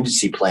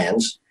contingency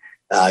plans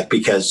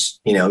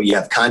because, you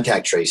have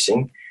contact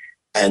tracing.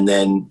 And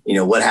then,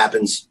 what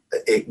happens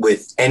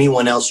with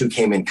anyone else who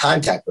came in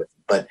contact with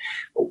them. But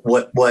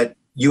what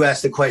you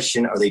asked the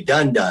question, are they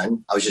done?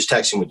 I was just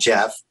texting with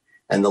Jeff.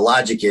 And the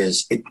logic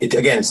is,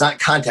 again, it's not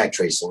contact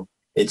tracing.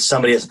 It's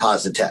somebody has a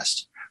positive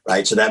test,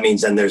 right? So that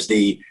means then there's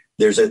a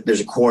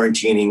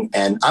quarantining,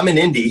 and I'm in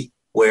Indy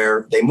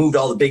where they moved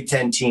all the Big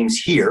Ten teams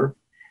here.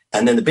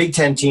 And then the Big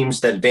Ten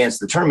teams that advance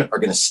the tournament are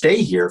going to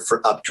stay here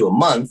for up to a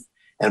month.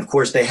 And of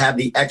course they have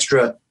the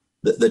extra,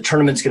 the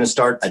tournament's going to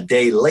start a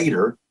day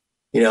later,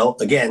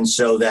 again,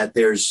 so that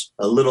there's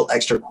a little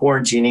extra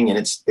quarantining and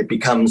it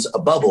becomes a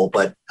bubble.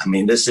 But I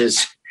mean, this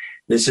is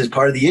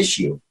part of the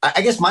issue.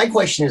 I guess my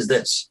question is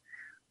this.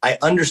 I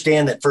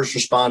understand that first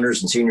responders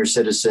and senior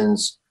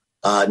citizens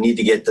need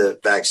to get the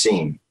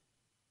vaccine.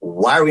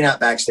 Why are we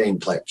not vaccinating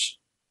players?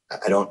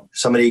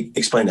 Somebody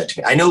explain that to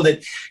me. I know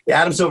that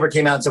Adam Silver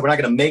came out and said, we're not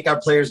going to make our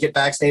players get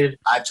vaccinated.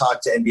 I've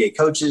talked to NBA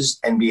coaches,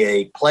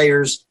 NBA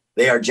players.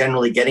 They are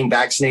generally getting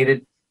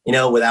vaccinated,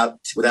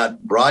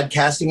 without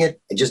broadcasting it.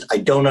 I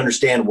don't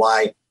understand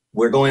why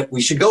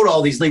we should go to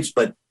all these leaps,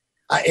 but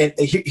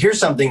here's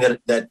something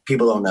that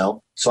people don't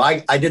know. So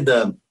I did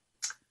the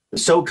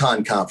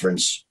SoCon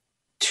conference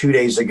 3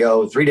 days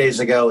ago,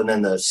 and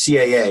then the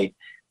CAA.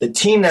 The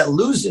team that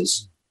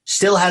loses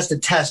still has to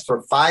test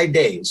for 5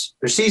 days.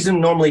 Their season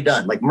normally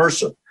done, like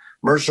Mercer.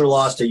 Mercer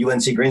lost to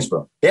UNC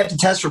Greensboro. They have to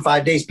test for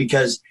 5 days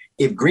because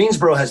if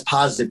Greensboro has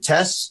positive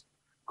tests,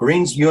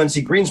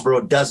 UNC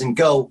Greensboro doesn't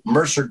go.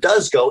 Mercer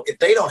does go if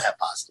they don't have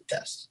positive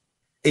tests.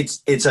 It's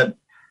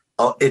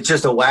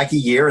just a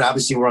wacky year. And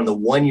obviously we're on the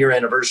 1-year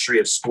anniversary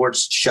of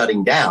sports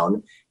shutting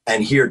down.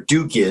 And here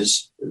Duke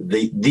is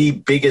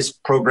the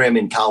biggest program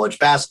in college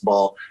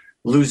basketball,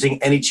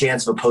 losing any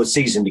chance of a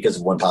postseason because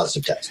of one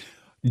positive test.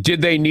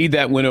 Did they need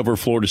that win over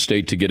Florida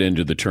State to get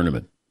into the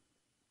tournament?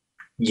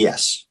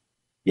 Yes.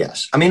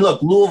 I mean,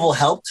 look, Louisville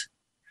helped,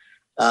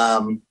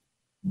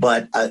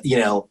 but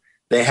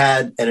they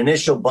had an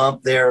initial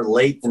bump there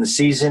late in the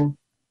season,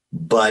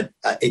 but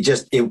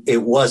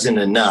it wasn't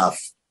enough.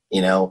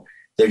 They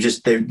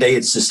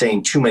had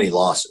sustained too many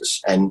losses,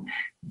 and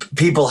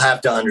people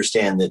have to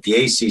understand that the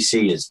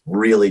ACC is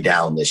really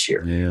down this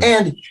year. Yeah.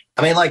 And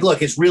I mean,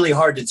 look, it's really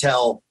hard to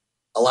tell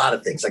a lot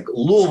of things. Like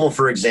Louisville,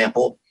 for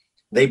example.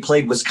 They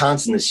played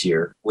Wisconsin this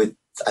year with,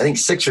 I think,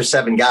 6 or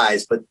 7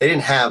 guys, but they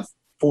didn't have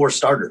 4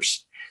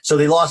 starters. So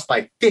they lost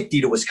by 50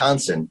 to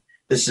Wisconsin.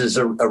 This is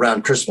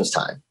around Christmas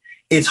time.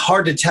 It's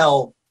hard to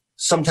tell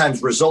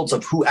sometimes results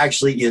of who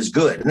actually is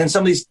good. And then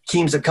some of these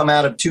teams have come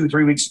out of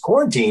 2-3 weeks of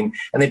quarantine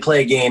and they play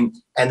a game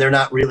and they're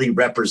not really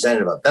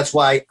representative of. That's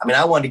why,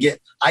 I wanted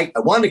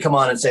to come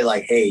on and say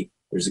hey,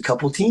 there's a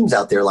couple teams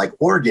out there like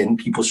Oregon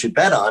people should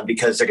bet on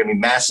because they're going to be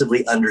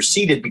massively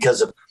underseeded because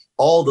of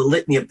all the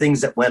litany of things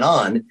that went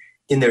on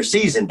in their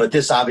season, but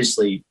this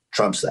obviously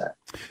trumps that.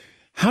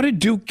 How did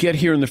Duke get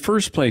here in the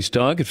first place,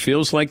 Doug? It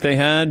feels like they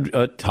had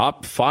a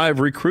top 5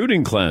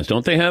 recruiting class.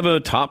 Don't they have a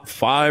top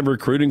 5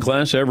 recruiting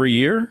class every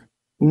year?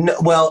 No,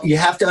 well, you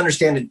have to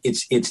understand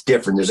it's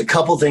different. There's a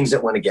couple things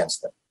that went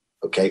against them.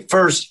 Okay,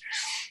 first,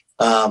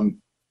 you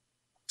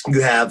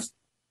have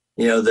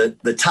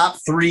the top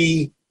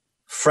 3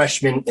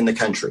 freshmen in the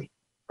country,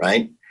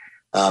 right?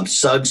 Jalen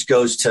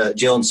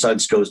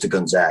Suggs goes to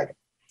Gonzaga,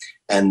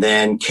 and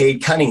then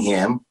Cade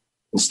Cunningham,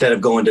 instead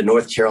of going to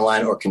North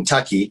Carolina or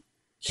Kentucky,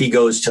 he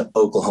goes to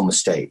Oklahoma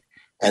State.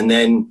 And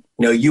then,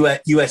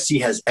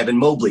 USC has Evan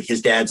Mobley. His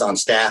dad's on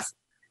staff,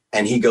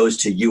 and he goes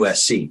to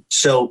USC.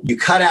 So you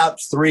cut out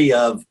 3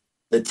 of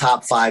the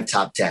top 5,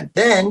 top 10.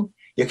 Then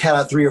you cut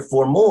out 3 or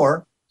 4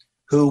 more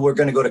who were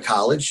going to go to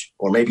college,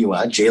 or maybe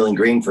Jalen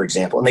Green, for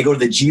example, and they go to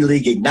the G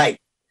League Ignite.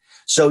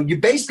 So you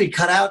basically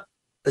cut out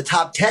the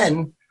top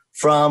 10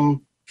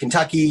 from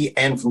Kentucky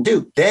and from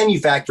Duke. Then you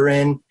factor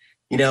in,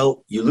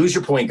 you lose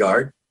your point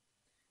guard.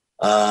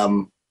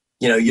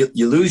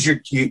 You lose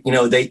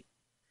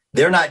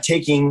they're not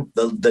taking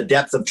the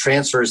depth of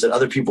transfers that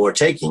other people are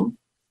taking.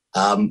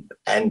 And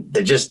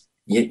they're just,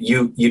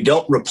 you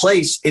don't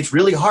replace. It's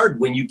really hard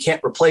when you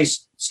can't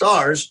replace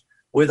stars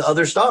with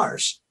other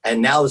stars.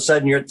 And now all of a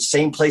sudden you're at the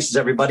same place as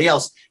everybody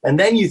else. And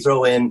then you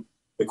throw in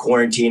the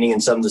quarantining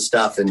and some of the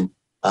stuff. And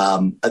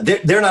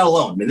they're not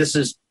alone. I mean, this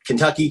is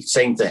Kentucky,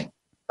 same thing.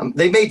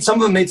 Some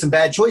of them made some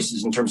bad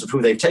choices in terms of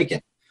who they've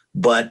taken.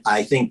 But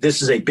I think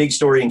this is a big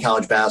story in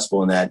college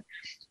basketball in that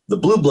the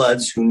Blue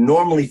Bloods, who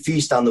normally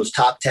feast on those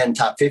top 10,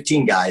 top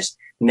 15 guys,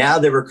 now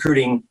they're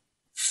recruiting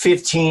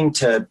 15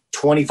 to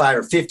 25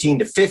 or 15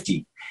 to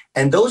 50.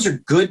 And those are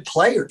good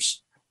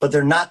players, but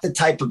they're not the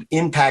type of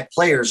impact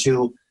players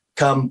who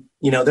come,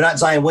 they're not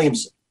Zion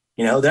Williamson,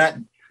 they're not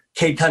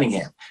Cade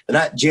Cunningham, they're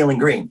not Jalen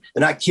Green.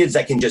 They're not kids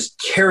that can just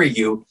carry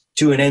you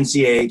to an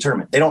NCAA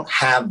tournament. They don't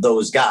have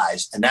those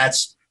guys. And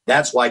that's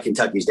why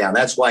Kentucky's down.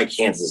 That's why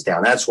Kansas is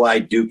down. That's why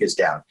Duke is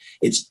down.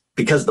 It's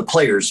because of the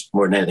players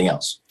more than anything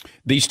else.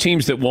 These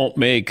teams that won't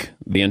make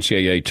the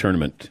NCAA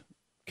tournament,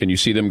 can you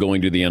see them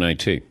going to the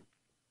NIT?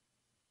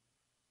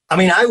 I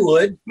mean, I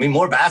would.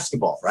 More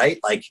basketball, right?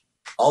 Like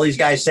all these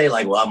guys say,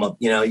 like, well,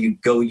 you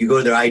go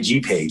to their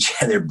IG page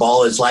and they're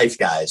ball is life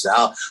guys.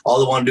 All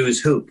they want to do is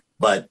hoop.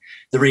 But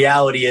the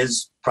reality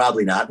is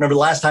probably not. Remember the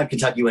last time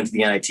Kentucky went to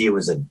the NIT, it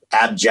was an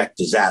abject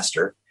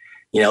disaster.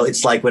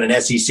 It's like when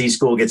an SEC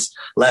school gets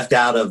left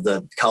out of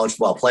the college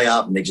football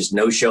playoff and they just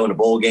no show in a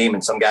bowl game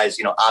and some guys,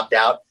 opt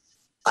out.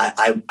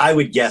 I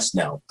would guess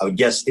no. I would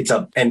guess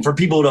and for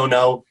people who don't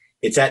know,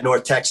 it's at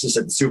North Texas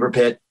at the Super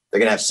Pit. They're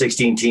going to have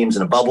 16 teams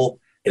in a bubble.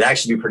 It'd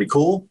actually be pretty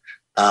cool.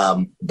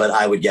 But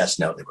I would guess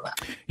no, they will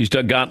not. He's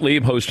Doug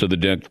Gottlieb, host of the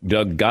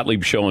Doug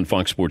Gottlieb Show on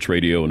Fox Sports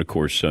Radio, and of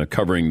course,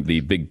 covering the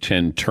Big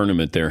Ten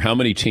tournament there. How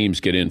many teams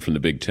get in from the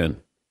Big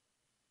Ten?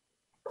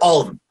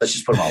 All of them. Let's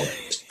just put them all in.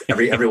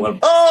 Everyone.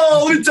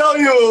 Oh, let me tell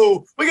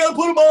you, we got to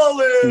put them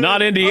all in.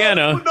 Not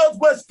Indiana. Put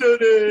Northwestern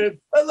in,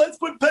 and let's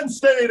put Penn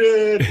State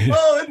in.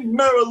 And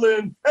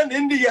Maryland and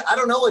India. I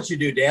don't know what you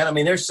do, Dan.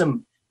 There's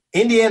some.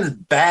 Indiana's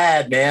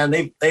bad, man.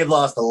 They've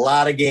lost a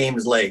lot of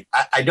games late.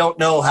 I don't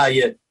know how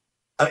you.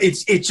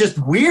 It's just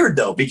weird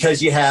though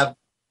because you have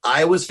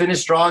Iowa's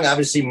finished strong.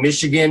 Obviously,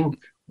 Michigan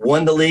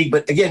won the league,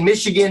 but again,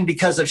 Michigan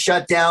because of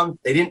shutdown,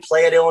 they didn't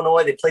play at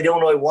Illinois. They played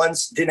Illinois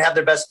once, didn't have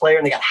their best player,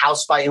 and they got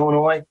housed by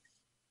Illinois.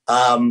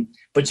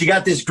 But you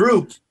got this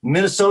group,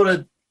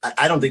 Minnesota.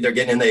 I don't think they're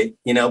getting in.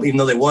 Even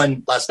though they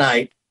won last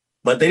night,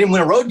 but they didn't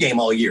win a road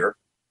game all year.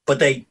 But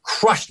they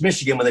crushed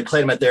Michigan when they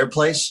played them at their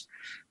place.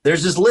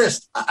 There's this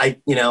list.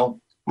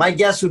 My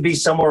guess would be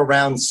somewhere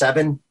around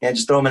 7, and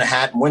just throw them in a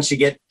hat. And once you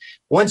get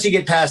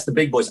past the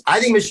big boys, I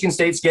think Michigan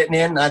State's getting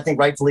in. I think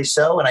rightfully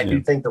so, and I do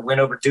think the win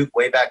over Duke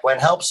way back when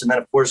helps. And then,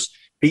 of course,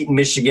 beating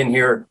Michigan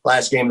here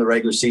last game of the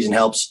regular season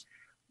helps.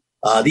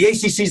 The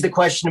ACC is the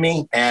question to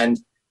me, and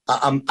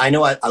I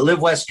know I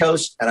live West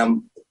Coast,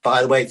 and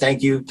by the way,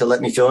 thank you to let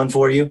me fill in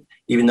for you,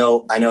 even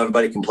though I know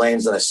everybody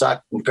complains that I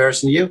suck in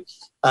comparison to you.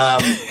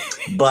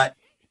 But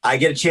I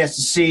get a chance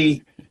to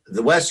see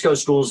the West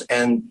Coast schools,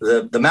 and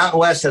the Mountain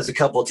West has a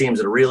couple of teams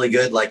that are really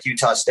good, like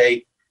Utah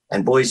State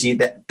and Boise.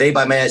 That they,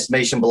 by my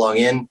estimation, belong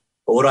in.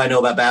 But what do I know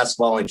about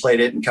basketball? I only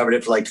played it and covered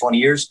it for like 20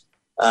 years.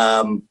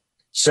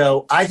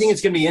 So I think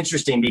it's going to be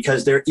interesting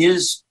because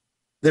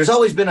there's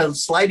always been a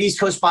slight East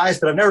Coast bias,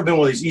 but I've never been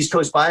one of these East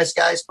Coast bias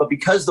guys. But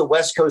because the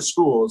West Coast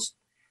schools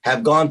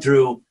have gone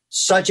through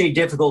such a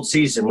difficult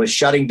season with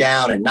shutting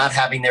down and not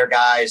having their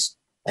guys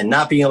and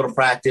not being able to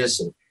practice,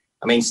 and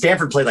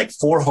Stanford played like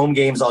 4 home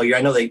games all year.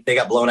 I know they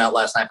got blown out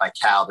last night by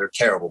Cal. They're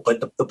terrible. But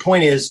the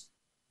point is,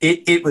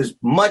 it was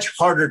much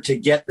harder to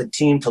get the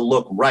team to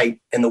look right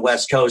in the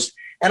West Coast.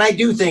 And I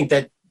do think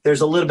that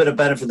there's a little bit of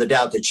benefit of the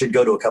doubt that should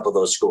go to a couple of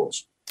those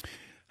schools.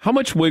 How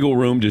much wiggle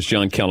room does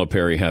John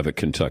Calipari have at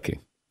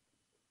Kentucky?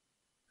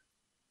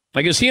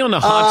 Like, is he on the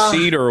hot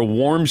seat or a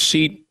warm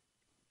seat?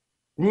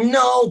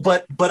 No,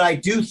 but I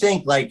do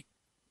think, like,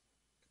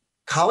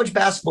 college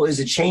basketball is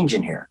a change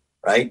in here.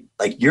 Right?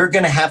 Like you're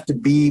going to have to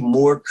be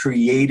more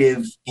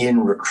creative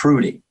in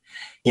recruiting.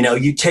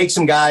 You take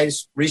some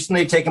guys,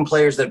 recently taken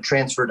players that have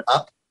transferred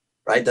up,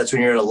 right? That's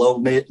when you're in a low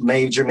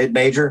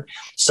mid-major.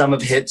 Some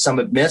have hit, some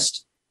have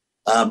missed.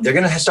 They're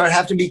going to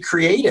have to be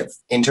creative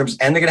and they're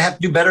going to have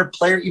to do better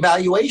player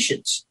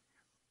evaluations.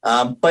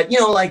 But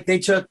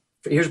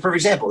here's a perfect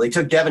example. They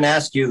took Devin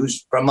Askew,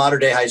 who's from Mater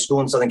Dei High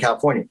School in Southern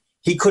California.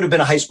 He could have been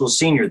a high school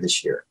senior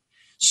this year.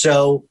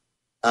 So,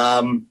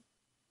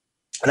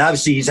 and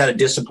obviously he's had a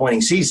disappointing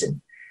season,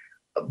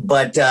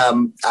 but they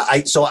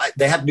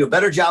have to do a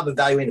better job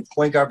evaluating the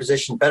point guard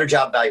position, better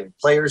job evaluating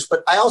players.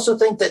 But I also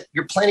think that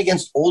you're playing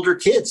against older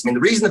kids. The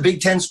reason the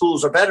Big Ten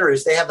schools are better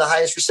is they have the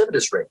highest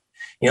recidivist rate.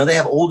 They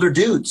have older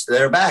dudes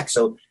that are back.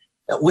 So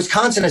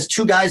Wisconsin has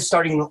 2 guys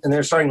starting in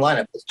their starting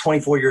lineup that's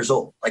 24 years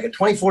old. Like a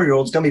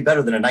 24-year-old is going to be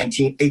better than a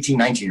 18,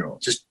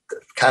 19-year-old. Just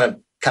kind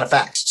of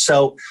facts.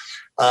 So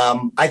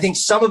I think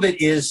some of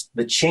it is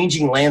the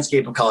changing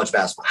landscape of college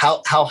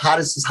basketball. How hot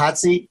is this hot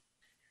seat?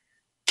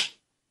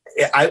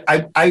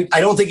 I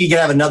don't think you can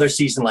have another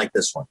season like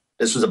this one.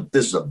 This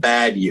was a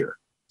bad year.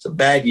 It's a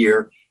bad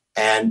year.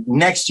 And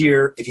next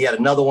year, if he had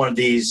another one of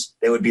these,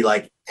 they would be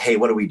like, hey,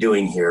 what are we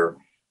doing here?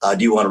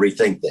 Do you want to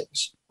rethink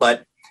things?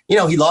 But,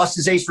 he lost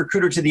his ace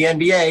recruiter to the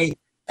NBA,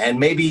 and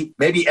maybe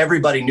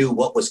everybody knew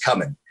what was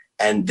coming.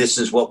 And this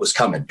is what was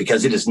coming,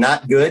 because it is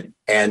not good.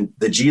 And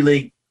the G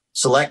League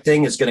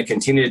selecting is going to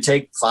continue to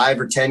take 5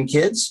 or 10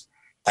 kids.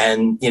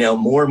 And,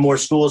 more and more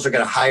schools are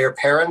going to hire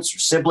parents or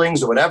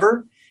siblings or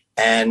whatever.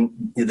 And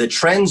the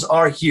trends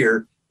are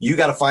here. You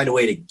got to find a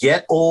way to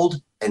get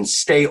old and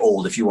stay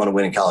old if you want to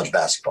win in college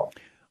basketball.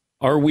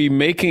 Are we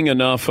making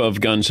enough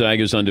of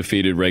Gonzaga's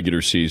undefeated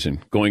regular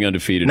season, going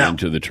undefeated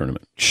into the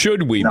tournament?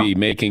 Should we be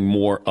making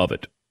more of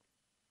it?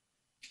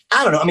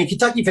 I don't know. I mean,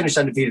 Kentucky finished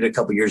undefeated a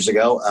couple years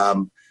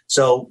ago.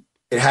 So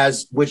it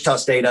has Wichita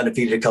State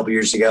undefeated a couple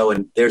years ago.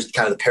 And there's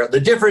kind of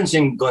the difference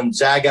in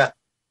Gonzaga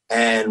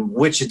and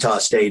Wichita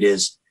State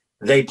is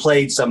they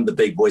played some of the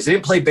big boys. They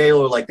didn't play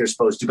Baylor like they're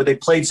supposed to, but they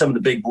played some of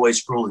the big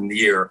boys early in the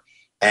year.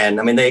 And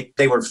I mean,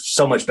 they were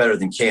so much better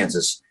than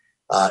Kansas.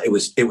 It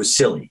was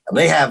silly. I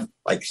mean, they have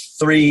like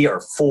 3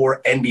 or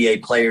 4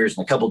 NBA players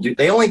and a couple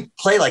they only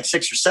play like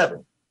 6 or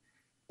 7.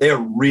 They are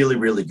really,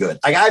 really good.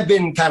 I've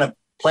been kind of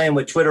playing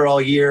with Twitter all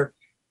year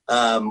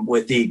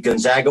with the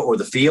Gonzaga or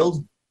the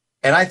field.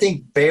 And I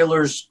think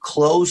Baylor's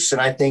close.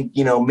 And I think,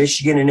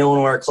 Michigan and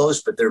Illinois are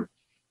close, but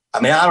I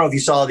don't know if you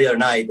saw the other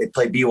night, they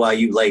played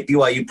BYU late.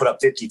 BYU put up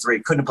 53,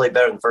 couldn't have played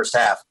better in the first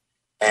half.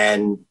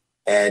 And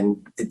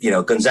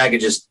Gonzaga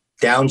just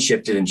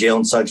downshifted and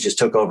Jalen Suggs just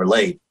took over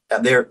late.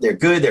 They're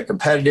good. They're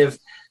competitive.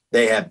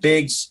 They have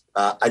bigs.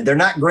 They're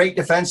not great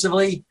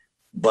defensively,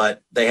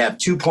 but they have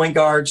 2 point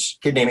guards,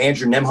 a kid named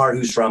Andrew Nemhart,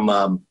 who's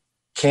from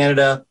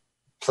Canada,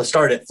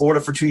 started at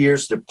Florida for 2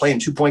 years. They're playing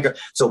 2 point guard.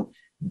 So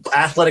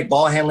athletic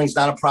ball handling is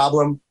not a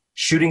problem.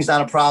 Shooting's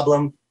not a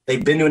problem.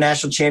 They've been to a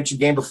national championship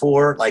game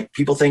before. Like,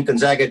 people think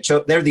Gonzaga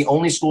choked. They're the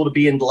only school to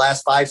be in the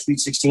last 5 Sweet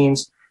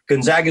 16s.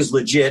 Gonzaga's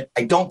legit.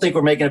 I don't think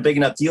we're making a big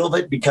enough deal of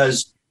it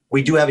because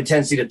we do have a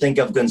tendency to think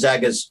of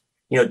Gonzaga's,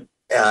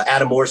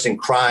 Adam Morrison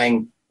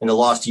crying in the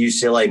loss to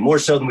UCLA more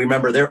so than we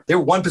remember. They're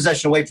one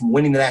possession away from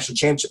winning the national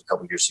championship a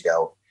couple years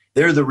ago.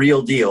 They're the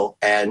real deal.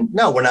 And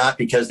no, we're not,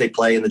 because they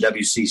play in the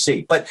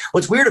WCC. But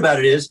what's weird about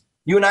it is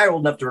you and I are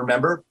old enough to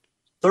remember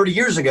 30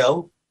 years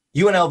ago,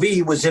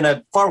 UNLV was in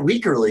a far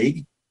weaker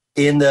league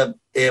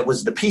it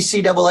was the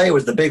PCAA, it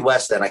was the Big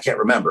West then, I can't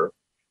remember,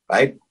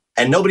 right?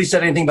 And nobody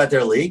said anything about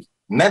their league.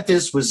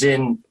 Memphis was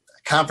in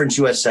Conference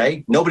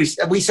USA.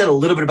 We said a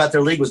little bit about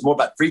their league, was more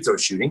about free throw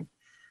shooting.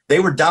 They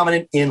were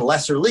dominant in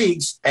lesser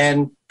leagues,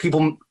 and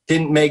people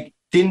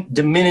didn't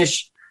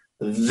diminish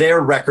their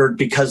record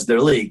because of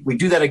their league. We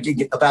do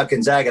that about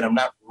Gonzaga, and I'm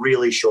not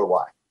really sure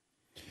why.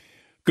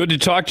 Good to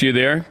talk to you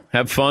there.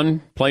 Have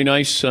fun. Play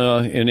nice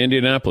in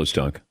Indianapolis,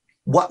 Doug.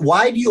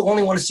 Why do you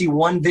only want to see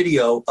one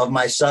video of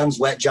my son's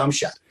wet jump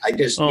shot? I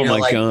just,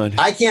 God.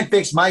 I can't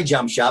fix my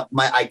jump shot.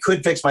 I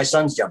could fix my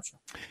son's jump shot.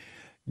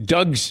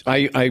 Doug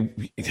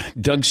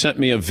sent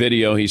me a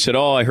video. He said,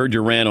 I heard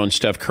your rant on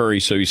Steph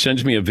Curry. So he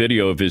sends me a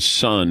video of his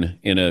son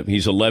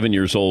he's 11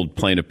 years old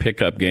playing a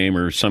pickup game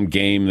or some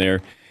game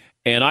there.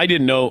 And I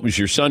didn't know it was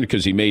your son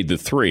because he made the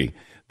 3.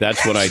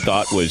 That's what I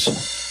thought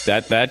was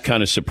that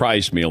kind of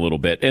surprised me a little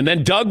bit. And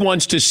then Doug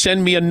wants to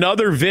send me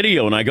another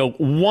video. And I go,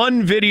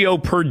 1 video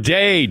per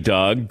day,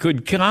 Doug.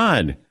 Good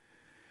God.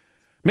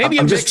 Maybe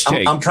a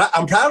mixtape.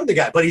 I'm proud of the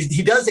guy, but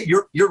he does it.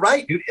 You're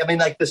right, dude. I mean,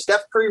 like, the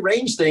Steph Curry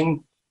range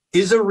thing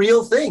is a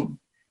real thing.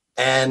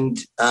 And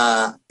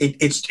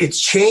it's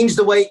changed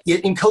the way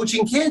in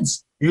coaching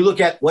kids. You look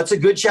at what's a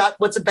good shot,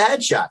 what's a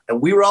bad shot. And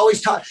we were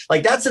always taught,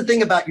 like, that's the thing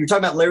you're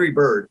talking about Larry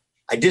Bird.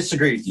 I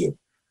disagree with you.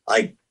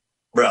 Like,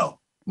 bro,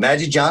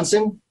 Magic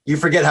Johnson, you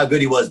forget how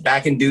good he was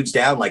backing dudes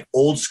down, like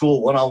old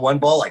school one-on-one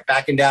ball, like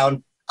backing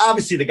down.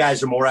 Obviously, the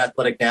guys are more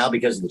athletic now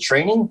because of the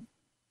training.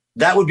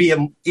 That would be,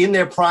 in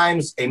their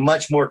primes, a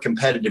much more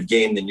competitive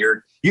game than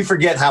you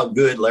forget how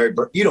good Larry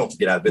Bird. You don't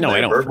forget how good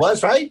Larry Bird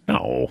was, right?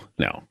 No.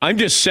 I'm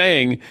just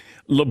saying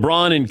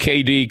LeBron and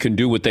KD can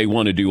do what they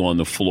want to do on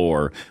the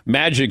floor.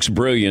 Magic's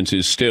brilliance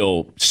is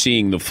still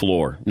seeing the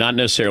floor, not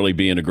necessarily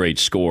being a great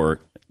scorer.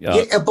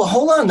 But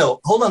hold on though.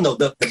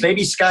 The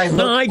baby sky hook.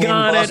 No, I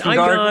got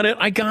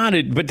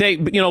it. But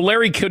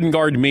Larry couldn't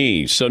guard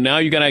me, so now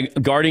you got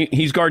to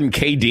he's guarding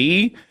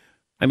KD.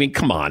 I mean,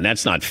 come on,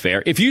 that's not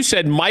fair. If you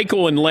said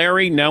Michael and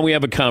Larry, now we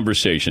have a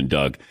conversation,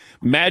 Doug.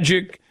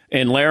 Magic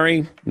and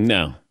Larry,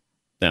 no,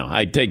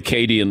 I'd take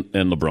KD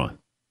and LeBron.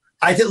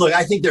 I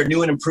think they're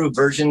new and improved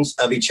versions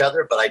of each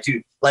other, but I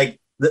do like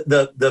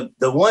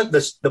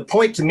the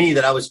point to me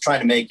that I was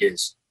trying to make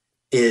is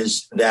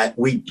that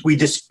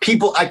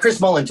Chris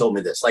Mullin told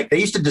me this, like, they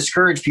used to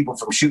discourage people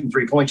from shooting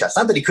 3-point shots.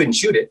 Not that he couldn't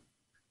shoot it,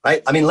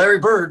 right? I mean, Larry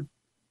Bird,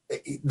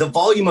 the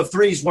volume of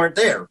threes weren't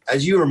there.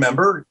 As you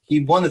remember,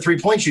 he won the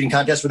 3-point shooting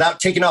contest without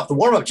taking off the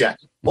warm-up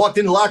jacket. Walked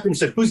in the locker room,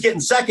 said, who's getting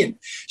second?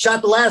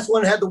 Shot the last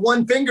one, had the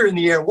one finger in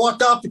the air,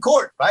 walked off the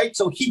court, right?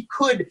 So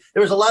there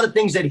was a lot of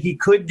things that he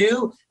could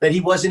do that he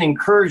wasn't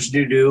encouraged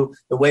to do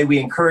the way we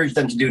encourage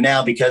them to do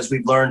now, because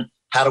we've learned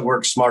how to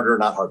work smarter,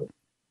 not harder.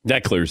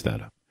 That clears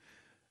that up.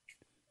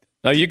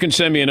 You can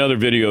send me another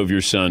video of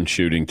your son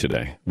shooting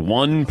today.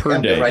 One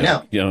per day. Right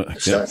now.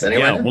 Right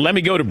now. Well, let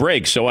me go to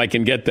break so I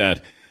can get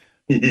that.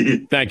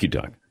 Thank you,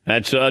 Doug.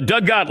 That's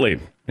Doug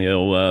Gottlieb.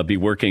 He'll be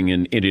working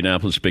in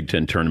Indianapolis Big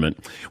Ten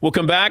tournament. We'll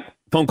come back.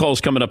 Phone calls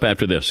coming up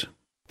after this.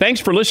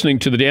 Thanks for listening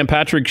to the Dan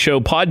Patrick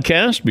Show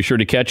podcast. Be sure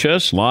to catch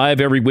us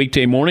live every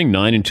weekday morning,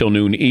 9 until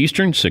noon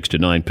Eastern, 6 to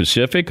 9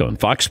 Pacific on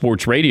Fox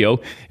Sports Radio.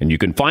 And you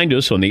can find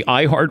us on the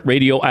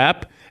iHeartRadio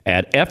app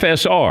at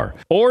FSR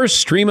or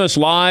stream us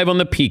live on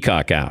the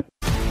Peacock app.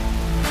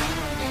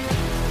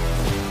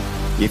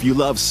 If you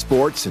love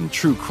sports and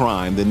true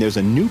crime, then there's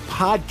a new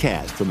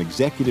podcast from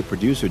executive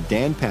producer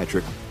Dan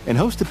Patrick and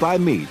hosted by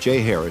me,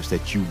 Jay Harris,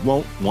 that you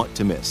won't want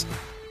to miss.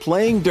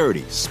 Playing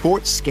Dirty: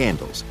 Sports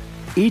Scandals.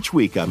 Each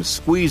week, I'm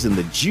squeezing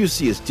the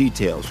juiciest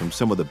details from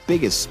some of the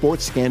biggest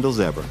sports scandals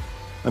ever.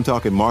 I'm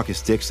talking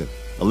Marcus Dixon,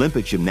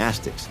 Olympic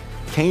gymnastics,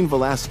 Cain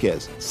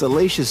Velasquez,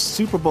 salacious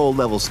Super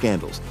Bowl-level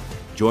scandals.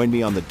 Join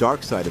me on the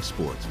dark side of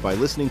sports by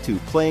listening to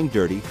Playing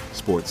Dirty: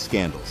 Sports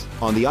Scandals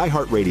on the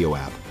iHeartRadio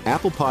app,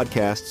 Apple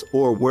Podcasts,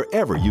 or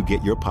wherever you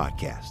get your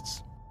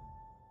podcasts.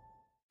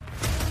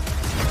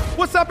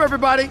 What's up,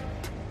 everybody?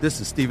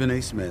 This is Stephen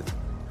A. Smith.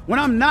 When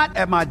I'm not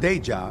at my day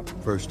job,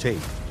 First Take,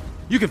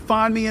 you can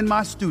find me in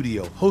my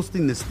studio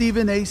hosting the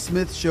Stephen A.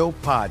 Smith Show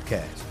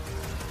podcast.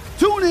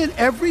 Tune in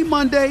every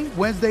Monday,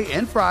 Wednesday,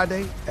 and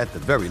Friday, at the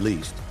very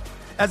least,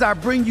 as I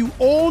bring you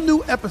all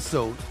new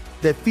episodes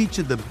that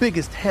feature the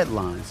biggest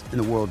headlines in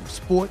the world of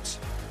sports,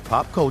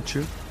 pop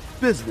culture,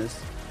 business,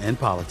 and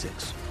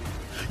politics.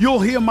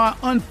 You'll hear my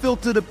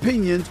unfiltered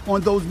opinions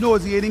on those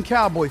nauseating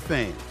Cowboy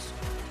fans,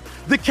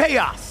 the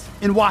chaos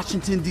in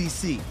Washington,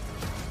 D.C.,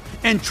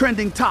 and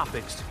trending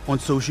topics on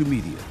social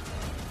media,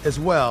 as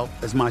well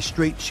as my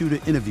straight shooter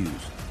interviews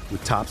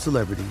with top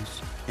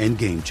celebrities and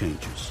game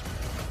changers.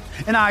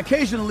 And I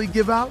occasionally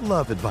give out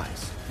love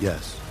advice.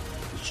 Yes,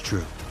 it's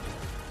true.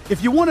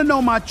 If you want to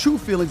know my true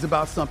feelings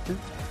about something,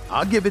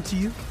 I'll give it to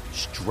you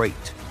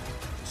straight.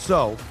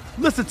 So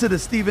listen to the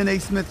Stephen A.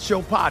 Smith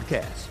Show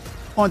podcast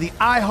on the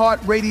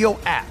iHeartRadio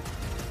app,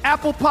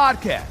 Apple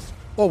Podcasts,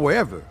 or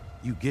wherever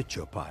you get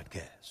your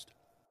podcast.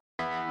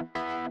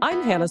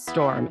 I'm Hannah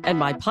Storm, and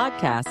my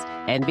podcast,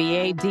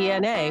 NBA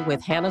DNA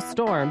with Hannah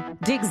Storm,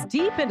 digs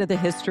deep into the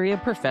history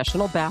of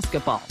professional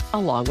basketball,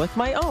 along with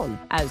my own,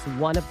 as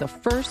one of the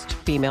first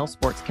female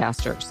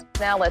sportscasters.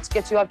 Now let's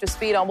get you up to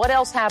speed on what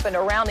else happened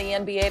around the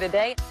NBA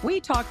today. We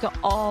talked to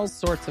all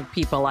sorts of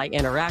people I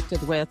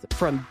interacted with,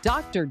 from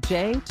Dr.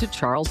 J to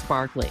Charles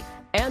Barkley,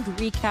 and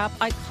recap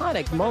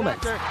iconic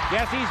moments.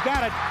 Yes, he's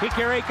got it.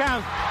 Here he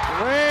comes.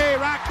 Way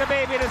rock the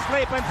baby to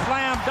sleep and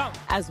slam dunk.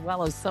 As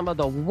well as some of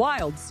the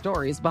wild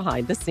stories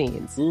behind the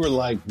scenes. We were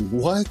like,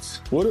 what?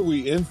 What are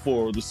we in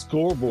for? The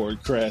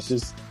scoreboard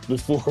crashes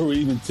before we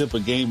even tip a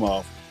game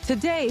off.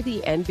 Today, the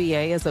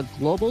NBA is a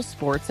global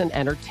sports and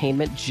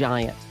entertainment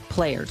giant.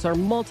 Players are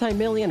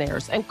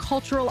multimillionaires and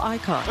cultural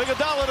icons.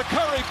 Iguodala to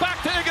Curry,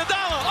 back to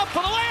Iguodala, up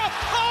for the layup.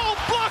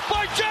 Oh, blocked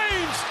by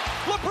James.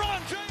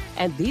 LeBron James.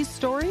 And these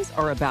stories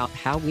are about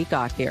how we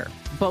got here,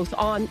 both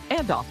on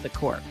and off the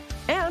court.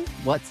 And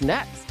what's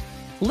next?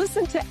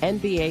 Listen to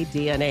NBA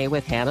DNA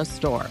with Hannah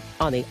Storm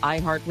on the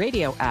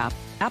iHeartRadio app,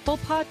 Apple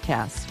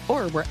Podcasts,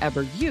 or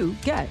wherever you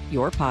get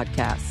your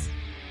podcasts.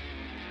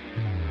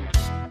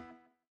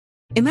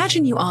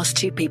 Imagine you ask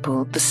two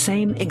people the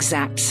same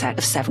exact set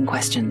of 7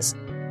 questions.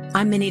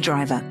 I'm Minnie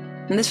Driver,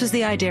 and this was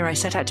the idea I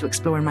set out to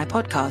explore in my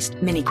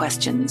podcast, Mini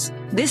Questions.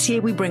 This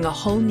year, we bring a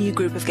whole new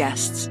group of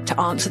guests to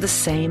answer the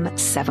same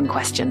 7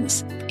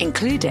 questions,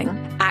 including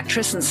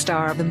actress and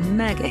star of the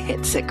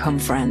mega-hit sitcom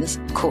Friends,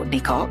 Courtney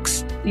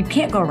Cox. You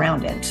can't go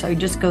around it, so you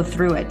just go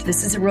through it.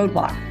 This is a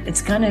roadblock.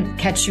 It's going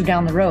to catch you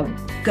down the road.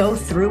 Go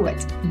through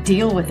it.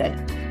 Deal with it.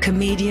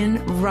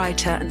 Comedian,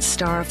 writer, and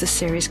star of the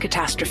series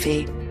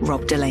Catastrophe,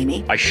 Rob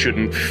Delaney. I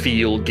shouldn't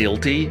feel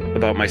guilty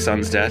about my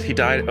son's death. He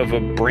died of a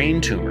brain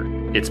tumor.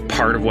 It's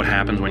part of what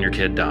happens when your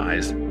kid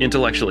dies.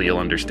 Intellectually, you'll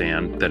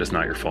understand that it's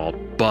not your fault,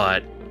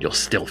 but you'll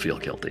still feel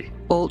guilty.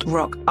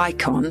 Alt-rock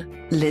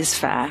icon, Liz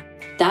Phair.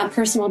 That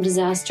personal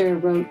disaster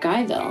wrote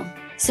Guyville.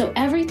 So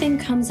everything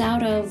comes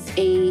out of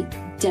a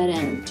dead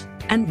end.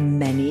 And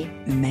many,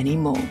 many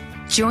more.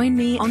 Join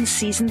me on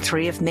Season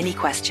 3 of Mini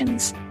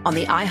Questions on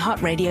the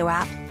iHeartRadio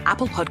app,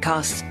 Apple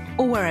Podcasts,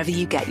 or wherever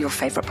you get your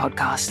favorite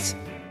podcasts.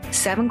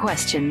 7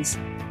 questions,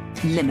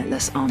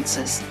 limitless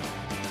answers.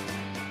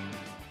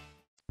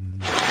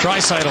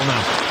 Draisaitl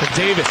now.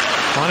 McDavid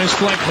on his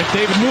flank.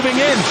 McDavid moving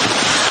in.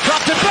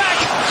 Dropped it back.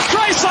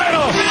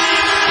 Draisaitl.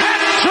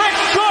 Hat-trick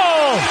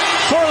goal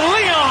for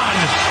Leon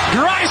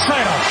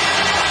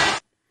Draisaitl.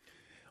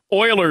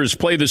 Oilers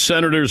play the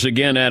Senators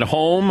again at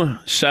home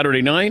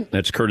Saturday night.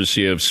 That's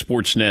courtesy of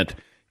Sportsnet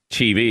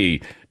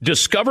TV.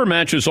 Discover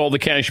matches all the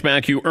cash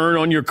back you earn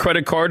on your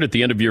credit card at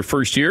the end of your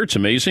first year. It's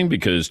amazing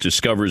because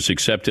Discover is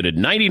accepted at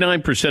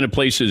 99% of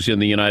places in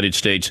the United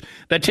States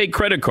that take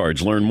credit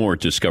cards. Learn more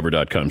at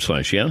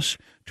discover.com/yes.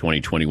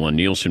 2021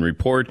 Nielsen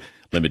Report.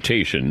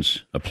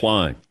 Limitations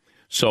apply.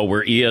 So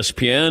where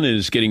ESPN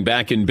is getting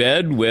back in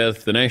bed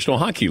with the National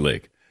Hockey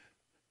League.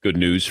 Good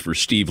news for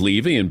Steve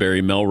Levy and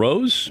Barry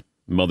Melrose.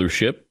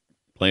 Mothership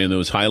playing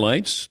those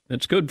highlights.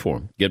 That's good for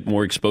him. Get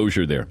more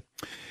exposure there.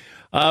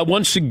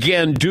 Once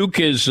again, Duke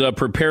is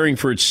preparing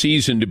for its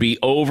season to be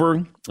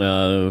over.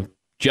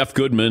 Jeff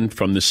Goodman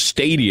from the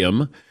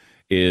stadium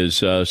is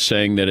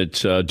saying that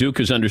it's Duke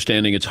is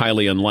understanding it's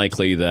highly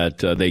unlikely that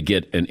they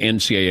get an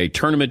NCAA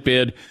tournament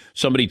bid.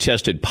 Somebody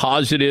tested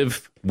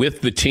positive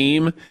with the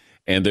team,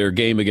 and their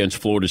game against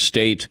Florida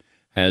State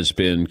has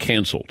been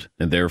canceled.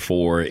 And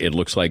therefore, it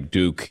looks like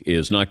Duke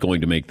is not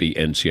going to make the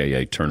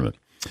NCAA tournament.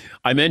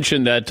 I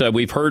mentioned that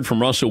we've heard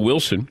from Russell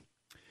Wilson.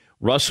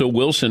 Russell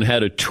Wilson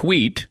had a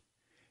tweet,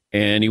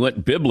 and he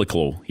went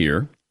biblical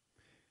here.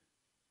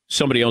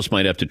 Somebody else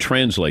might have to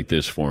translate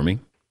this for me.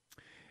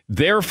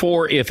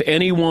 Therefore, if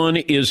anyone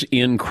is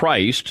in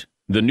Christ,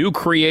 the new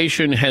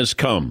creation has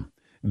come.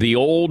 The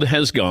old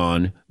has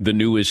gone. The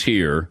new is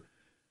here.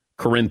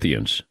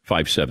 Corinthians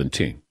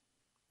 5:17.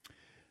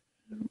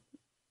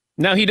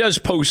 Now, he does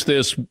post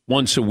this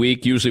once a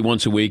week. Usually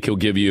once a week, he'll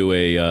give you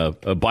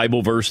a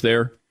Bible verse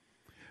there.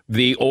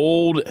 The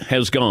old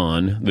has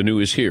gone. The new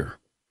is here.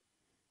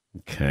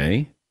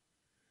 Okay.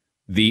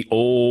 The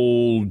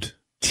old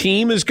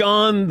team is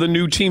gone. The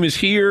new team is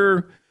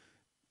here.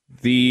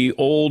 The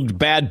old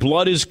bad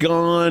blood is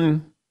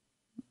gone.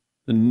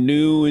 The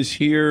new is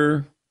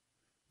here.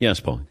 Yes,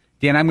 Paul.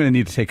 Dan, I'm going to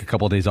need to take a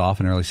couple of days off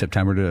in early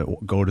September to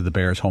go to the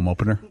Bears home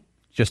opener.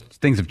 Just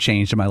things have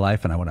changed in my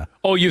life, and I want to...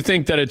 Oh, you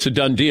think that it's a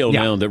done deal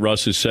now that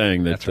Russ is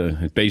saying that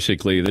right.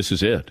 Basically this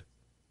is it?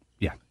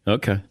 Yeah.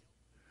 Okay.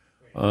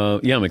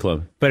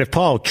 McLovin. But if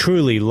Paul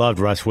truly loved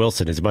Russ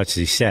Wilson as much as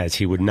he says,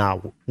 he would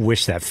not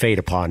wish that fate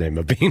upon him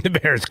of being the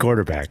Bears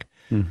quarterback.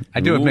 Mm-hmm. I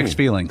do have mixed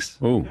feelings.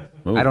 Ooh.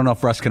 I don't know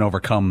if Russ can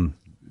overcome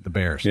the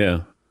Bears.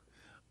 Yeah.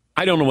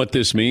 I don't know what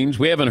this means.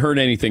 We haven't heard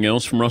anything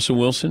else from Russell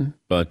Wilson,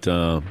 but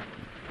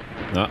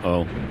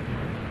uh-oh.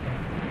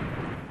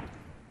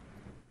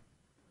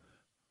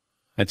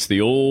 That's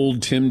the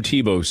old Tim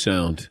Tebow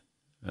sound.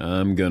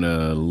 I'm going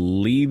to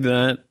leave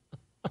that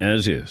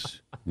as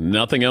is.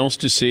 Nothing else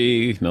to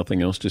see,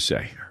 nothing else to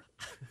say here.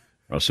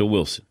 Russell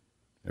Wilson,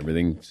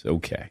 everything's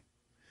okay.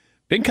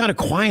 Been kind of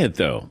quiet,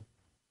 though.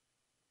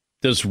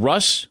 Does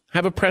Russ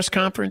have a press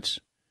conference?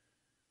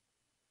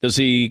 Does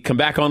he come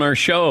back on our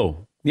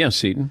show? Yes,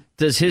 Seton.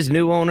 Does his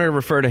new owner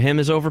refer to him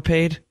as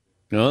overpaid?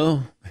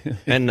 No.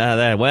 And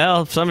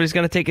if somebody's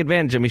going to take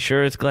advantage of me,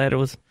 sure, it's glad it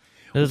was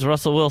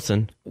Russell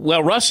Wilson.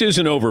 Well, Russ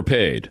isn't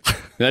overpaid.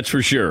 That's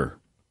for sure.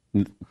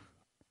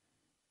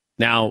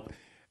 Now,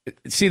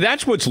 see,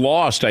 that's what's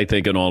lost, I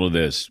think, in all of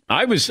this.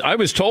 I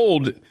was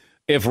told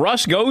if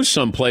Russ goes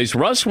someplace,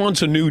 Russ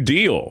wants a new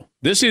deal.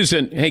 This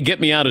isn't, hey, get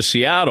me out of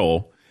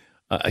Seattle.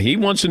 He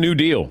wants a new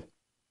deal.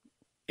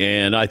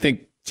 And I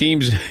think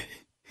teams...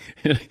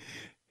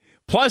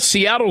 Plus,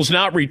 Seattle's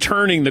not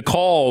returning the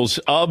calls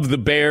of the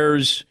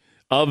Bears,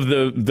 of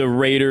the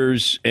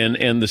Raiders,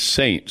 and the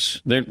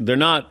Saints. They're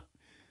not...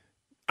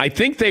 I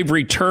think they've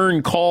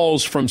returned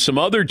calls from some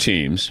other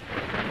teams.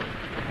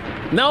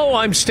 No,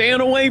 I'm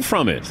staying away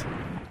from it.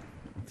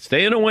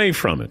 Staying away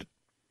from it.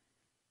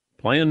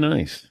 Playing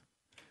nice.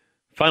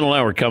 Final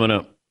hour coming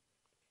up.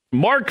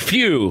 Mark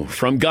Few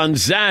from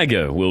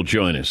Gonzaga will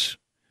join us.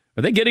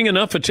 Are they getting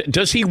enough attention?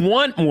 Does he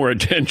want more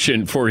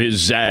attention for his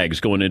Zags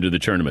going into the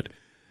tournament?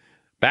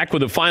 Back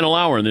with the final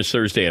hour on this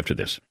Thursday after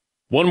this.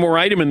 One more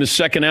item in the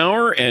second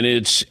hour, and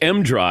it's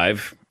M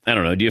Drive. I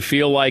don't know. Do you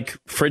feel like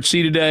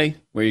Fritzy today,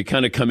 where you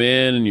kind of come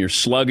in and you're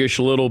sluggish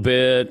a little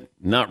bit,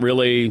 not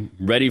really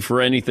ready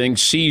for anything,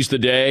 seize the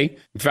day?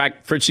 In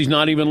fact, Fritzy's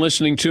not even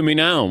listening to me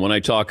now when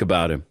I talk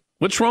about him.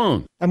 What's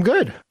wrong? I'm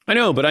good. I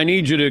know, but I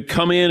need you to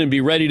come in and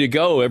be ready to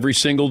go every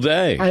single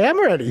day. I am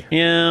ready.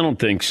 Yeah, I don't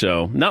think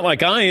so. Not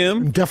like I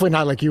am. Definitely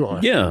not like you are.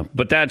 Yeah,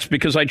 but that's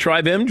because I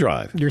drive M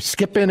Drive. You're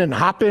skipping and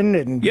hopping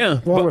and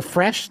all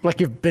refreshed like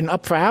you've been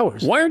up for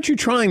hours. Why aren't you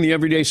trying the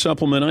everyday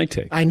supplement I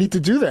take? I need to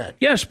do that.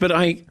 Yes, but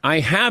I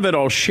have it.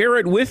 I'll share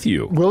it with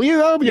you. Will you,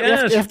 though?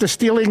 Yes. After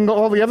stealing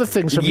all the other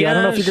things from me, I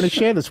don't know if you're going to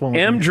share this one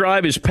with M me.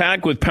 Drive is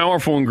packed with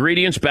powerful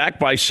ingredients backed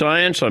by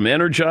science. I'm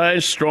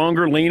energized,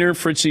 stronger, leaner,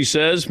 Fritzy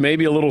says,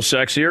 maybe a little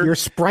sexier. You're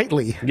sprightly.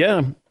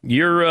 Yeah,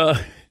 your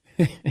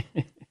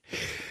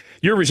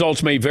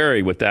results may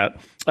vary with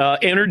that.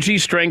 Energy,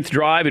 strength,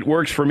 drive, it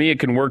works for me, it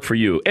can work for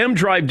you.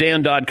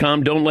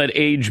 mdrivedan.com, don't let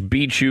age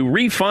beat you.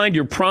 Refine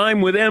your prime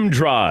with M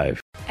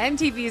Drive.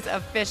 MTV's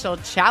official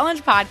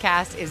Challenge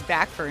podcast is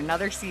back for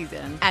another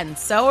season. And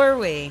so are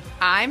we.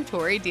 I'm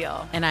Tori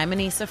Deal. And I'm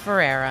Anissa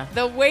Ferreira.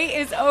 The wait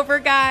is over,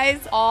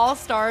 guys. All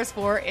Stars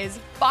 4 is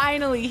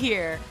finally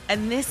here.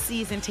 And this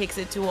season takes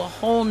it to a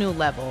whole new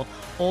level.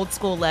 Old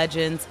school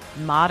legends,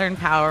 modern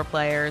power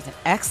players, and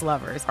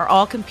ex-lovers are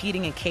all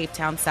competing in Cape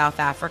Town, South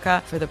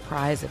Africa for the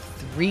prize of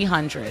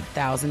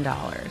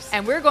 $300,000.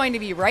 And we're going to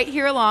be right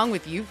here along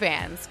with you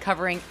fans,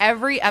 covering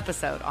every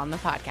episode on the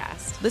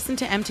podcast. Listen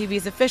to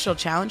MTV's official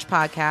Challenge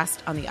podcast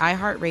on the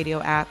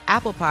iHeartRadio app,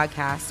 Apple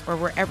Podcasts, or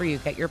wherever you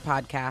get your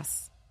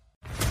podcasts.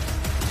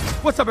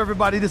 What's up,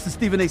 everybody? This is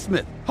Stephen A.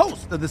 Smith,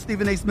 host of the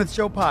Stephen A. Smith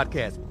Show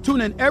podcast.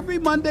 Tune in every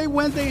Monday,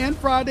 Wednesday, and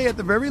Friday at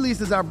the very least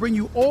as I bring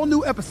you all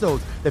new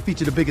episodes that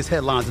feature the biggest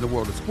headlines in the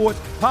world of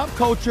sports, pop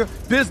culture,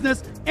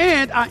 business,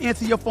 and I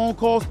answer your phone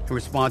calls and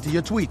respond to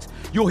your tweets.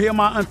 You'll hear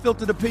my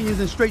unfiltered opinions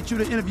and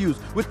straight-shooter interviews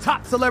with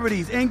top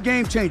celebrities and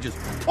game changers.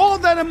 All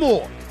that and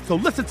more. So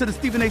listen to the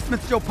Stephen A.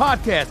 Smith Show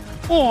podcast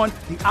on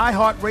the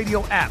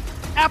iHeartRadio app,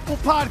 Apple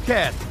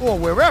Podcasts, or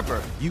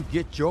wherever you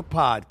get your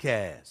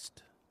podcast.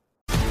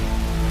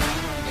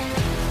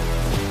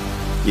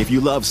 If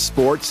you love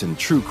sports and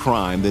true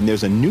crime, then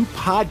there's a new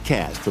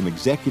podcast from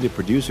executive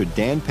producer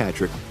Dan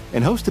Patrick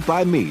and hosted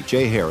by me,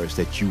 Jay Harris,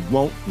 that you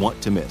won't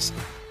want to miss.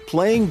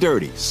 Playing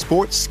Dirty: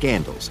 Sports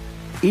Scandals.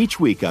 Each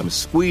week, I'm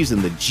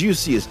squeezing the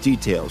juiciest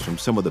details from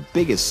some of the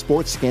biggest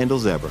sports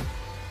scandals ever.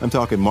 I'm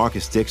talking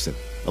Marcus Dixon,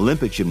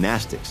 Olympic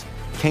gymnastics,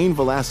 Cain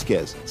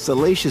Velasquez,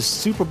 salacious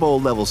Super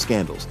Bowl-level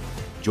scandals.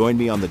 Join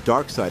me on the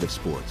dark side of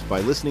sports by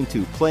listening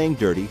to Playing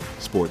Dirty: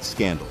 Sports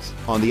Scandals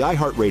on the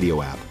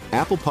iHeartRadio app,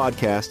 Apple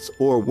Podcasts,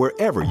 or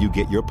wherever you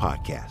get your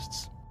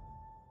podcasts.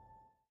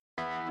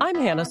 I'm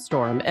Hannah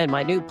Storm, and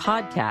my new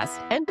podcast,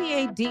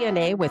 NBA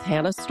DNA with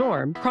Hannah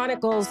Storm,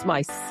 chronicles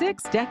my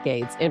 6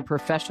 decades in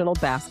professional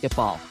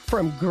basketball.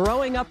 From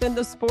growing up in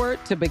the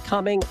sport to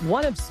becoming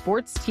one of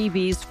sports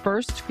TV's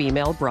first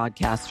female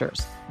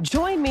broadcasters.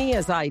 Join me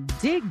as I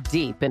dig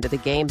deep into the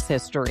game's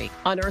history,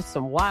 unearth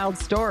some wild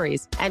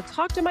stories, and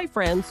talk to my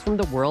friends from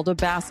the world of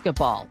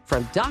basketball,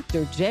 from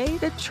Dr. J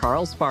to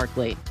Charles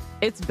Barkley.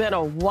 It's been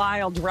a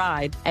wild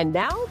ride, and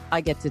now I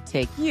get to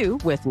take you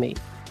with me.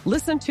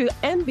 Listen to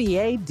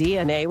NBA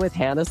DNA with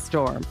Hannah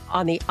Storm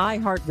on the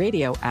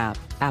iHeartRadio app,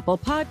 Apple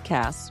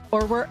Podcasts,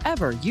 or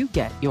wherever you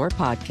get your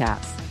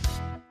podcasts.